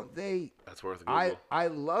why don't they... That's worth a Google. I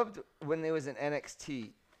loved when they was in NXT,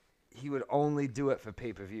 he would only do it for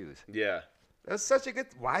pay-per-views. Yeah. That was such a good...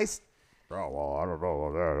 Why... Oh, well, I don't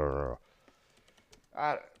know.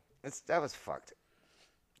 That was fucked.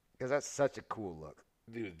 Because that's such a cool look.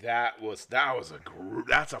 Dude,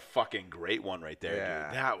 that's a fucking great one right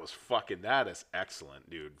there, dude. That is excellent,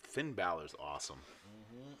 dude. Finn Balor's awesome.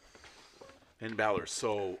 Mm-hmm. Finn Balor's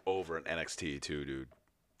so over in NXT too, dude.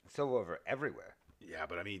 So over everywhere. Yeah,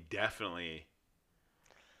 but I mean, definitely.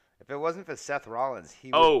 If it wasn't for Seth Rollins,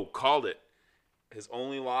 he would... called it. His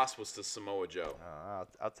only loss was to Samoa Joe.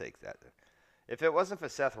 I'll take that. If it wasn't for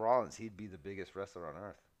Seth Rollins, he'd be the biggest wrestler on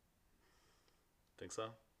earth. Think so?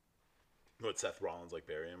 What, Seth Rollins like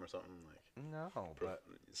bury him or something? No, but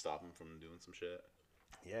stop him from doing some shit.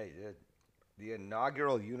 Yeah, he did. The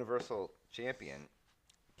inaugural Universal Champion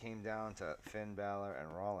came down to Finn Balor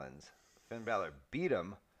and Rollins. Finn Balor beat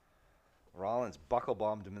him. Rollins buckle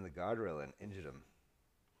bombed him in the guardrail and injured him.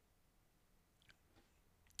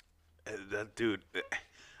 That dude,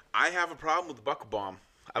 I have a problem with the buckle bomb.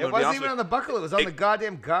 It wasn't even on the buckle; it was on the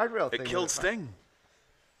goddamn guardrail thing. It killed Sting.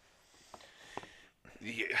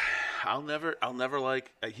 Yeah, I'll never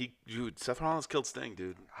like dude. Seth Rollins killed Sting,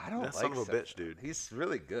 dude. I don't that like son of a bitch, dude. He's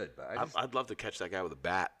really good, but I'd love to catch that guy with a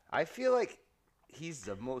bat. I feel like he's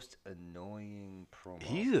the most annoying promo.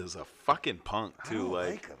 He is a fucking punk too. I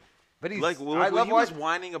don't like him. But he's like, when he was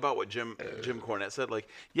whining about what Jim Cornette said, like,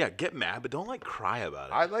 yeah, get mad, but don't like cry about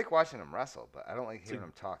it. I like watching him wrestle, but I don't like hearing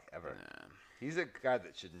him talk ever. Yeah. He's a guy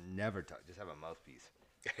that should never talk, just have a mouthpiece.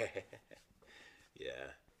 Yeah,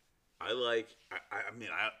 I like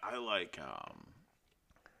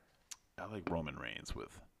Roman Reigns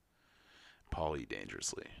with Paulie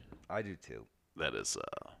Dangerously. I do too. That is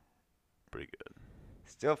pretty good.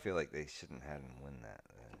 Still feel like they shouldn't have him win that.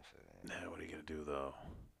 Nah, what are you gonna do though?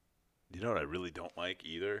 You know what I really don't like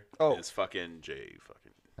either? Oh. Is fucking Jay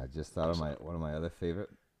fucking... I just thought of one of my other favorite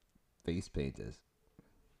face painters.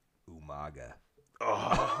 Umaga.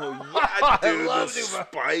 Oh, yeah, dude. I love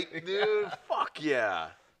Spike, dude. Fuck yeah.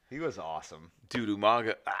 He was awesome. Dude,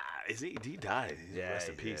 Umaga... he died. Rest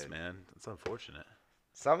in peace, did. Man. That's unfortunate.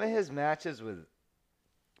 Some of his matches with...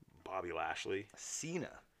 Bobby Lashley.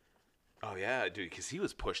 Cena. Oh, yeah, dude, because he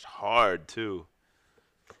was pushed hard, too.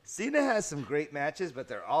 Cena has some great matches, but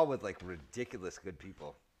they're all with, like, ridiculous good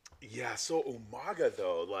people. Yeah, so Umaga,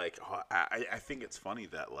 though, like, I think it's funny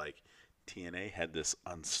that, like, TNA had this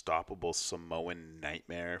unstoppable Samoan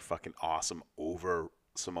nightmare, fucking awesome, over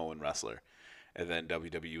Samoan wrestler. And then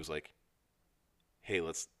WWE was like, hey,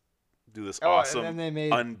 let's do this awesome,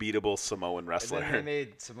 unbeatable Samoan wrestler. And then they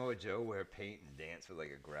made Samoa Joe wear paint and dance with,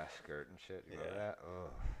 like, a grass skirt and shit. You know that? Oh.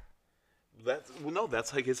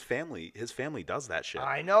 That's like his family. His family does that shit.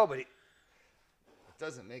 I know, but it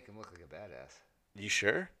doesn't make him look like a badass. You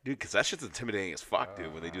sure, dude? Because that shit's intimidating as fuck,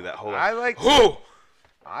 dude. When they do that whole. I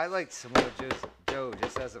like Samoa Joe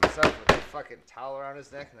just as himself with that fucking towel around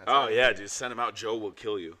his neck. And yeah, dude, send him out. Joe will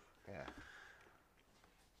kill you. Yeah.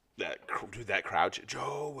 That crowd.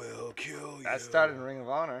 Joe will kill you. That started in Ring of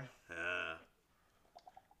Honor. Yeah.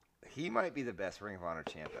 He might be the best Ring of Honor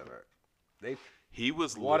champ ever. He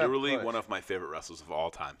was literally one of my favorite wrestlers of all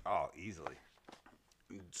time. Oh, easily.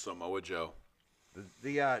 Samoa Joe.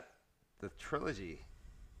 The trilogy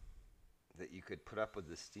that you could put up with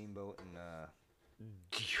the Steamboat and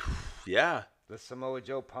yeah, the Samoa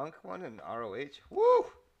Joe Punk one and ROH. Woo!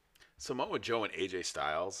 Samoa Joe and AJ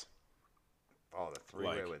Styles. Oh, the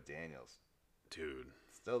three-way with Daniels. Dude.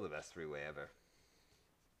 Still the best three-way ever.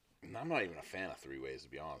 I'm not even a fan of three-ways, to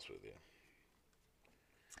be honest with you.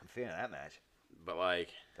 I'm a fan of that match. But, like...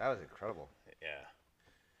 That was incredible. Yeah.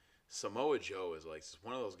 Samoa Joe is like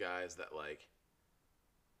one of those guys that like,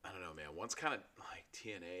 I don't know, man. Once kind of like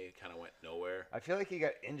TNA kind of went nowhere. I feel like he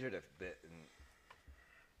got injured a bit in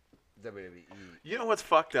WWE. You know what's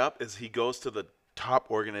fucked up is he goes to the top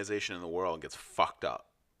organization in the world and gets fucked up.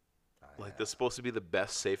 Like they're supposed to be the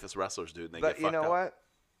best, safest wrestlers, dude. And they get fucked up. But you know what?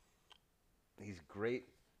 He's great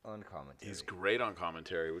on commentary. He's great on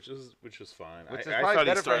commentary, which is fine. I thought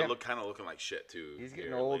he started kind of looking like shit too. He's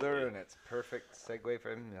getting older, lately. And it's perfect segue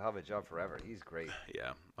for him. He'll have a job forever. He's great.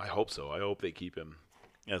 Yeah, I hope so. I hope they keep him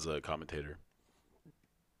as a commentator.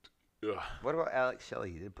 Ugh. What about Alex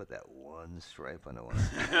Shelley? He did put that one stripe on the one.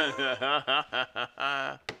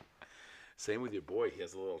 Same with your boy. He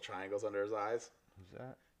has the little triangles under his eyes. Who's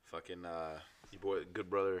that? Fucking your boy, good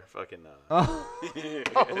brother. Fucking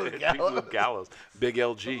Luke Gallows. Luke Gallows. Big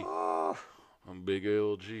LG. Oh. I'm Big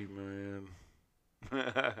LG, man.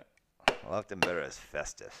 I left him better as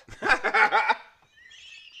Festus.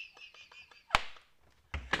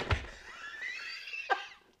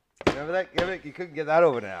 Remember that? You couldn't get that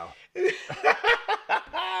over now.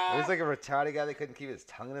 It was like a retarded guy that couldn't keep his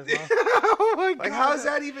tongue in his mouth. Oh my God. Like, how is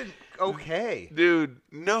that even okay? Dude,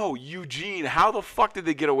 no, Eugene. How the fuck did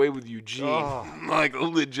they get away with Eugene? Oh. Like, a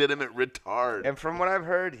legitimate retard. And from what I've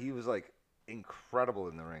heard, he was, like, incredible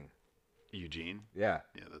in the ring. Eugene? Yeah.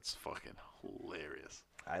 Yeah, that's fucking hilarious.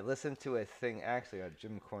 I listened to a thing, actually, on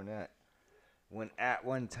Jim Cornette. When at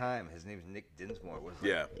one time, his name's Nick Dinsmore,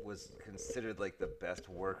 was considered, like, the best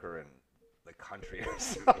worker in the country or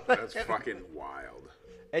something. That's fucking wild.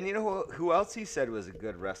 And you know who else he said was a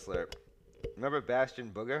good wrestler? Remember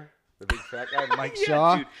Bastion Booger, the big fat guy, Mike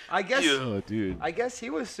Shaw? Dude. I guess. Yeah, dude. I guess he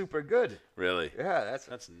was super good. Really? Yeah, that's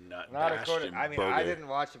not according. I mean, Booger. I didn't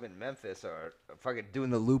watch him in Memphis or fucking doing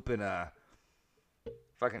the loop in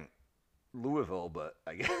fucking Louisville, but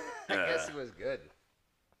I guess he was good.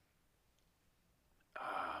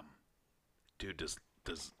 Dude, does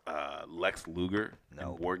Lex Luger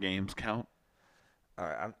in War Games count? All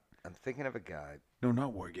right, I'm thinking of a guy. No,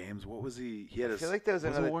 not War Games. What was he? He had. I feel like there was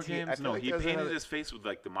another War Games. No, he painted his face with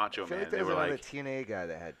like the Macho Man. I feel like there was another TNA guy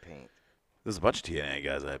that had paint. There's a bunch of TNA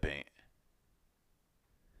guys that had paint.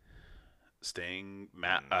 Sting,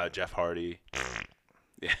 Jeff Hardy.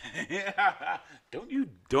 Yeah.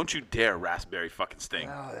 Don't you dare raspberry fucking Sting.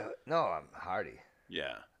 No, I'm Hardy.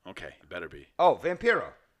 Yeah. Okay. You better be. Oh,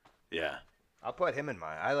 Vampiro. Yeah. I'll put him in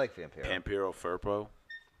mine. I like Vampiro. Vampiro Firpo.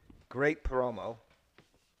 Great promo.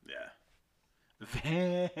 Yeah.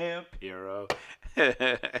 Vampiro.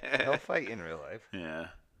 He'll fight in real life. Yeah.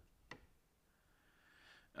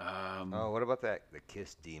 What about that? The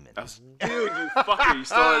Kiss Demon. Dude, you fucker. You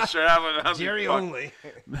stole that shirt out. Jerry only.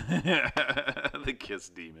 The Kiss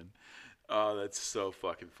Demon. Oh, that's so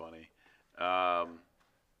fucking funny.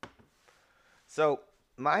 So,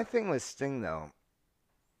 my thing with Sting, though,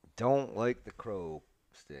 don't like the Crow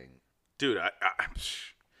Sting. Dude, I'm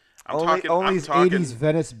only talking 80s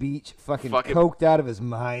Venice Beach fucking coked out of his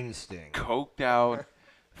mind Sting. Coked out,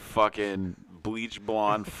 fucking bleach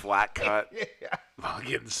blonde, flat cut,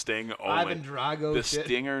 fucking Sting. Oh Ivan Drago the shit.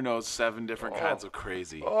 Stinger knows 7 different kinds of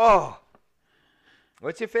crazy. Oh.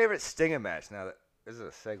 What's your favorite Stinger match? Now, this is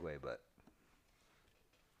a segue, but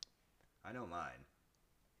I know mine.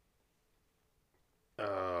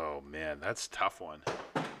 Oh, man, that's a tough one.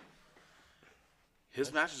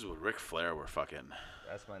 His matches with Ric Flair were fucking...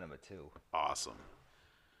 That's my number 2. Awesome.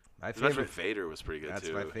 My favorite with Vader was pretty good,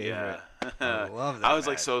 too. That's my favorite. Yeah. I love that I was,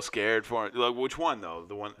 match. like, so scared for it. Like, which one, though?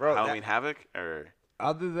 The one, Halloween Havoc? Or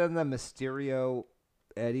other than the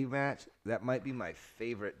Mysterio-Eddie match, that might be my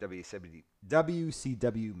favorite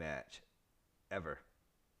WCW match ever.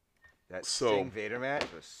 That Sting Vader match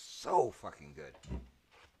was so fucking good.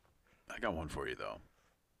 I got one for you, though.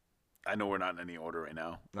 I know we're not in any order right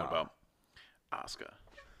now. What about Asuka?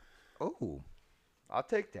 Oh, I'll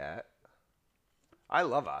take that. I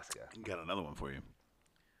love Asuka. Got another one for you.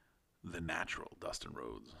 The Natural, Dustin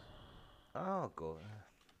Rhodes. Oh, go.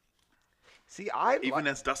 See, even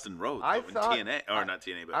as Dustin Rhodes in TNA, or not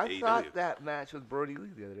TNA, but AEW. I thought that match with Brody Lee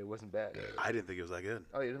the other day wasn't bad. I didn't think it was that good.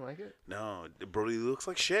 Oh, you didn't like it? No, Brody Lee looks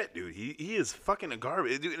like shit, dude. He is fucking a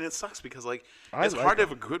garbage, dude, and it sucks because like it's hard to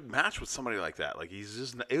have a good match with somebody like that. Like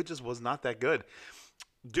it just was not that good,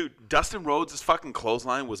 dude. Dustin Rhodes' fucking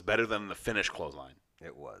clothesline was better than the finished clothesline.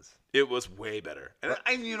 It was. It was way better.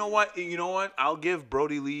 And you know what? I'll give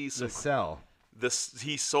Brody Lee some the sell.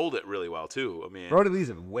 He sold it really well too. I mean, Brody Lee's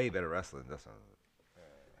a way better wrestler than Dustin.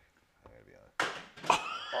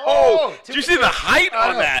 Oh! Did you see the height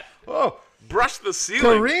on that? Oh, brush the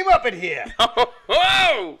ceiling. Kareem up in here.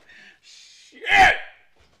 Oh, shit!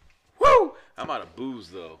 Woo! I'm out of booze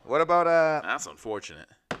though. What about That's unfortunate.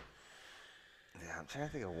 Yeah, I'm trying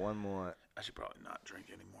to think of one more. I should probably not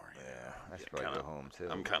drink anymore. Yeah, I should probably go home too.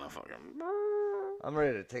 I'm kind of fucking. I'm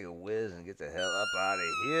ready to take a whiz and get the hell up out of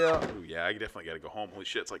here. Ooh, yeah, I definitely got to go home. Holy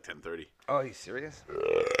shit, it's like 10:30. Oh, are you serious?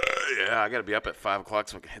 Yeah, I got to be up at 5 o'clock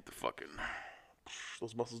so I can hit the fucking.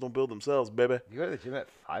 Those muscles don't build themselves, baby. You go to the gym at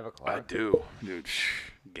 5 o'clock? I do, dude.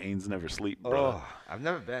 Gains never sleep, bro. Oh, I've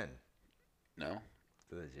never been. No.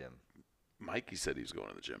 To the gym. Mikey said he was going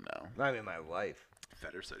to the gym now. I mean, my wife.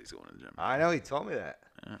 Feder said he's going to the gym. I know. He told me that.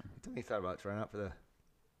 Yeah. He told me he thought about trying out for the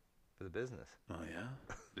business. Oh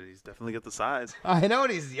yeah, dude, he's definitely got the size. I know,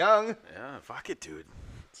 and he's young. Yeah, fuck it, dude.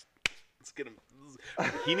 Let's get him.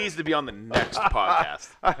 He needs to be on the next podcast.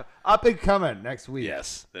 Up and coming next week.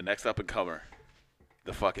 Yes, the next up and comer,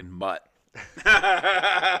 the fucking mutt.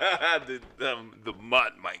 the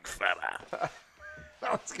mutt, Mike Feder.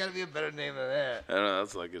 Oh, it's gotta be a better name than that. I don't know.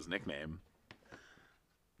 That's like his nickname.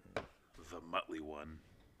 The Muttley one.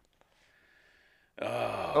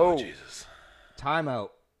 Oh, Jesus.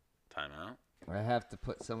 Timeout. Timeout. I have to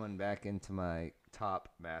put someone back into my top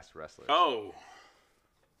masked wrestlers. Oh.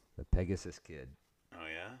 The Pegasus Kid. Oh,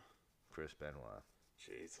 yeah? Chris Benoit.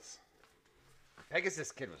 Jesus.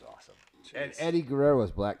 Pegasus Kid was awesome. Jeez. And Eddie Guerrero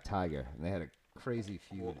was Black Tiger, and they had a crazy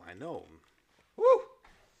feud. Well, I know. Woo!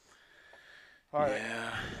 All right.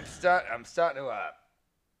 Yeah. I'm starting to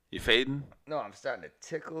You fading? No, I'm starting to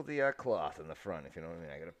tickle the cloth in the front, if you know what I mean.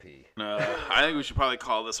 I gotta pee. I think we should probably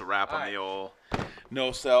call this a wrap on the old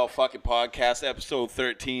No Cell fucking podcast, episode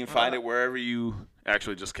 13. Find it wherever you...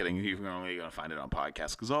 Actually, just kidding. You're only going to find it on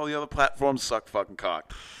podcast because all the other platforms suck fucking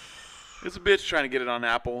cock. It's a bitch trying to get it on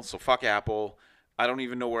Apple, so fuck Apple. I don't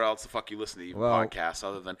even know where else the fuck you listen to even podcasts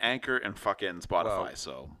other than Anchor and fucking Spotify.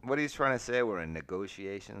 So what he's trying to say, we're in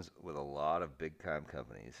negotiations with a lot of big-time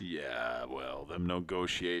companies. Yeah, well, them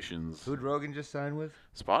negotiations. Who'd Rogan just sign with?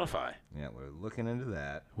 Spotify. Yeah, we're looking into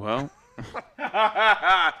that. Well,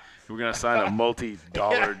 we're going to sign a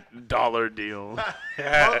multi-dollar deal.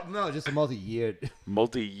 No, just a multi-year.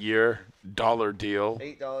 Multi-year dollar deal.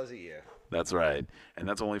 $8 a year. That's right. And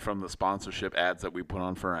that's only from the sponsorship ads that we put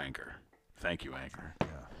on for Anchor. Thank you, Anchor. Yeah.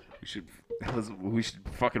 We should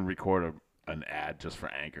fucking record an ad just for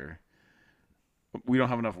Anchor. We don't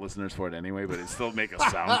have enough listeners for it anyway, but it still make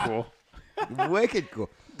us sound cool. Wicked cool.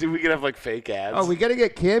 Dude, we could have like fake ads. Oh, we got to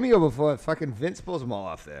get Cameo before fucking Vince pulls them all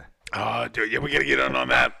off there. Oh, dude, yeah, we got to get in on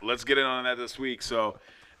that. Let's get in on that this week. So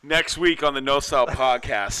next week on the No Cell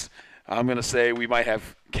podcast, I'm going to say we might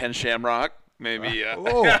have Ken Shamrock. Maybe.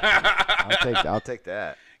 I'll take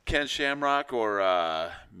that. Ken Shamrock or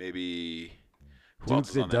maybe Duke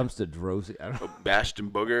the Dumpster Drosy. I don't know. Bastion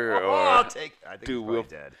Booger. Or I'll take. I think dude, he's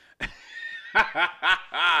dead.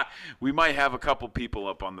 We might have a couple people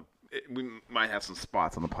up on the. We might have some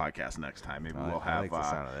spots on the podcast next time. Maybe we'll have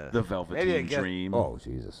the Velveteen Dream. Oh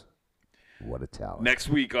Jesus, what a talent! Next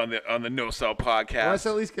week on the No Cell podcast. Let's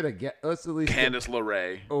at least get a guest. Let's at least Candice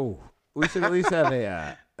LeRae. Oh, we should at least have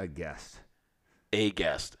a guest. A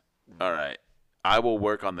guest. All right. I will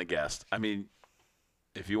work on the guest. I mean,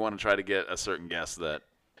 if you want to try to get a certain guest that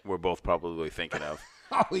we're both probably thinking of.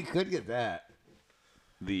 Oh, we could get that.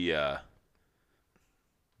 The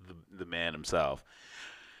man himself.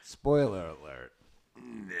 Spoiler alert.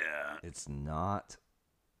 Yeah. It's not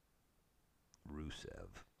Rusev.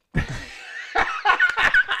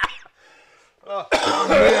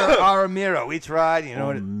 Our Miro. We tried. You know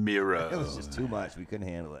what? Miro. It was just too much. We couldn't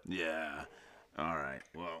handle it. Yeah. All right.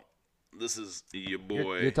 Well, this is your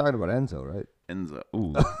boy. You're talking about Enzo, right? Enzo.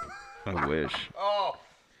 Ooh. I wish. Oh.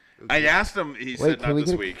 I asked him. He said not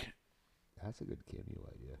this week. That's a good cameo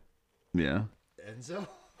idea. Yeah. Enzo?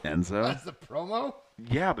 Enzo? That's the promo?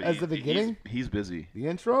 Yeah, but as the beginning? He's busy. The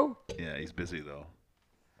intro? Yeah, he's busy though.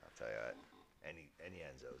 I'll tell you what. Any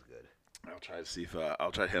Enzo's good. I'll try to see if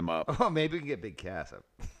I'll try him up. Oh, maybe we can get Big Cass up.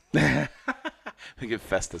 We get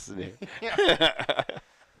Festus in here.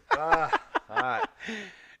 All right.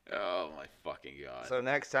 Oh my fucking god. So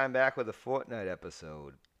next time back with a Fortnite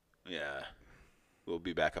episode. Yeah. We'll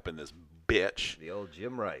be back up in this bitch. The old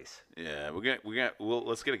Jim Rice. Yeah,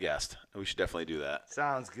 let's get a guest. We should definitely do that.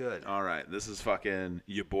 Sounds good. All right, this is fucking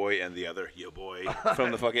your boy and the other your boy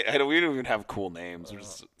from the fucking. We don't even have cool names. We're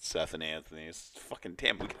just Seth and Anthony. It's fucking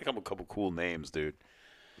damn. We can come up with a couple cool names, dude.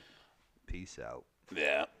 Peace out.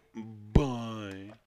 Yeah. Bye.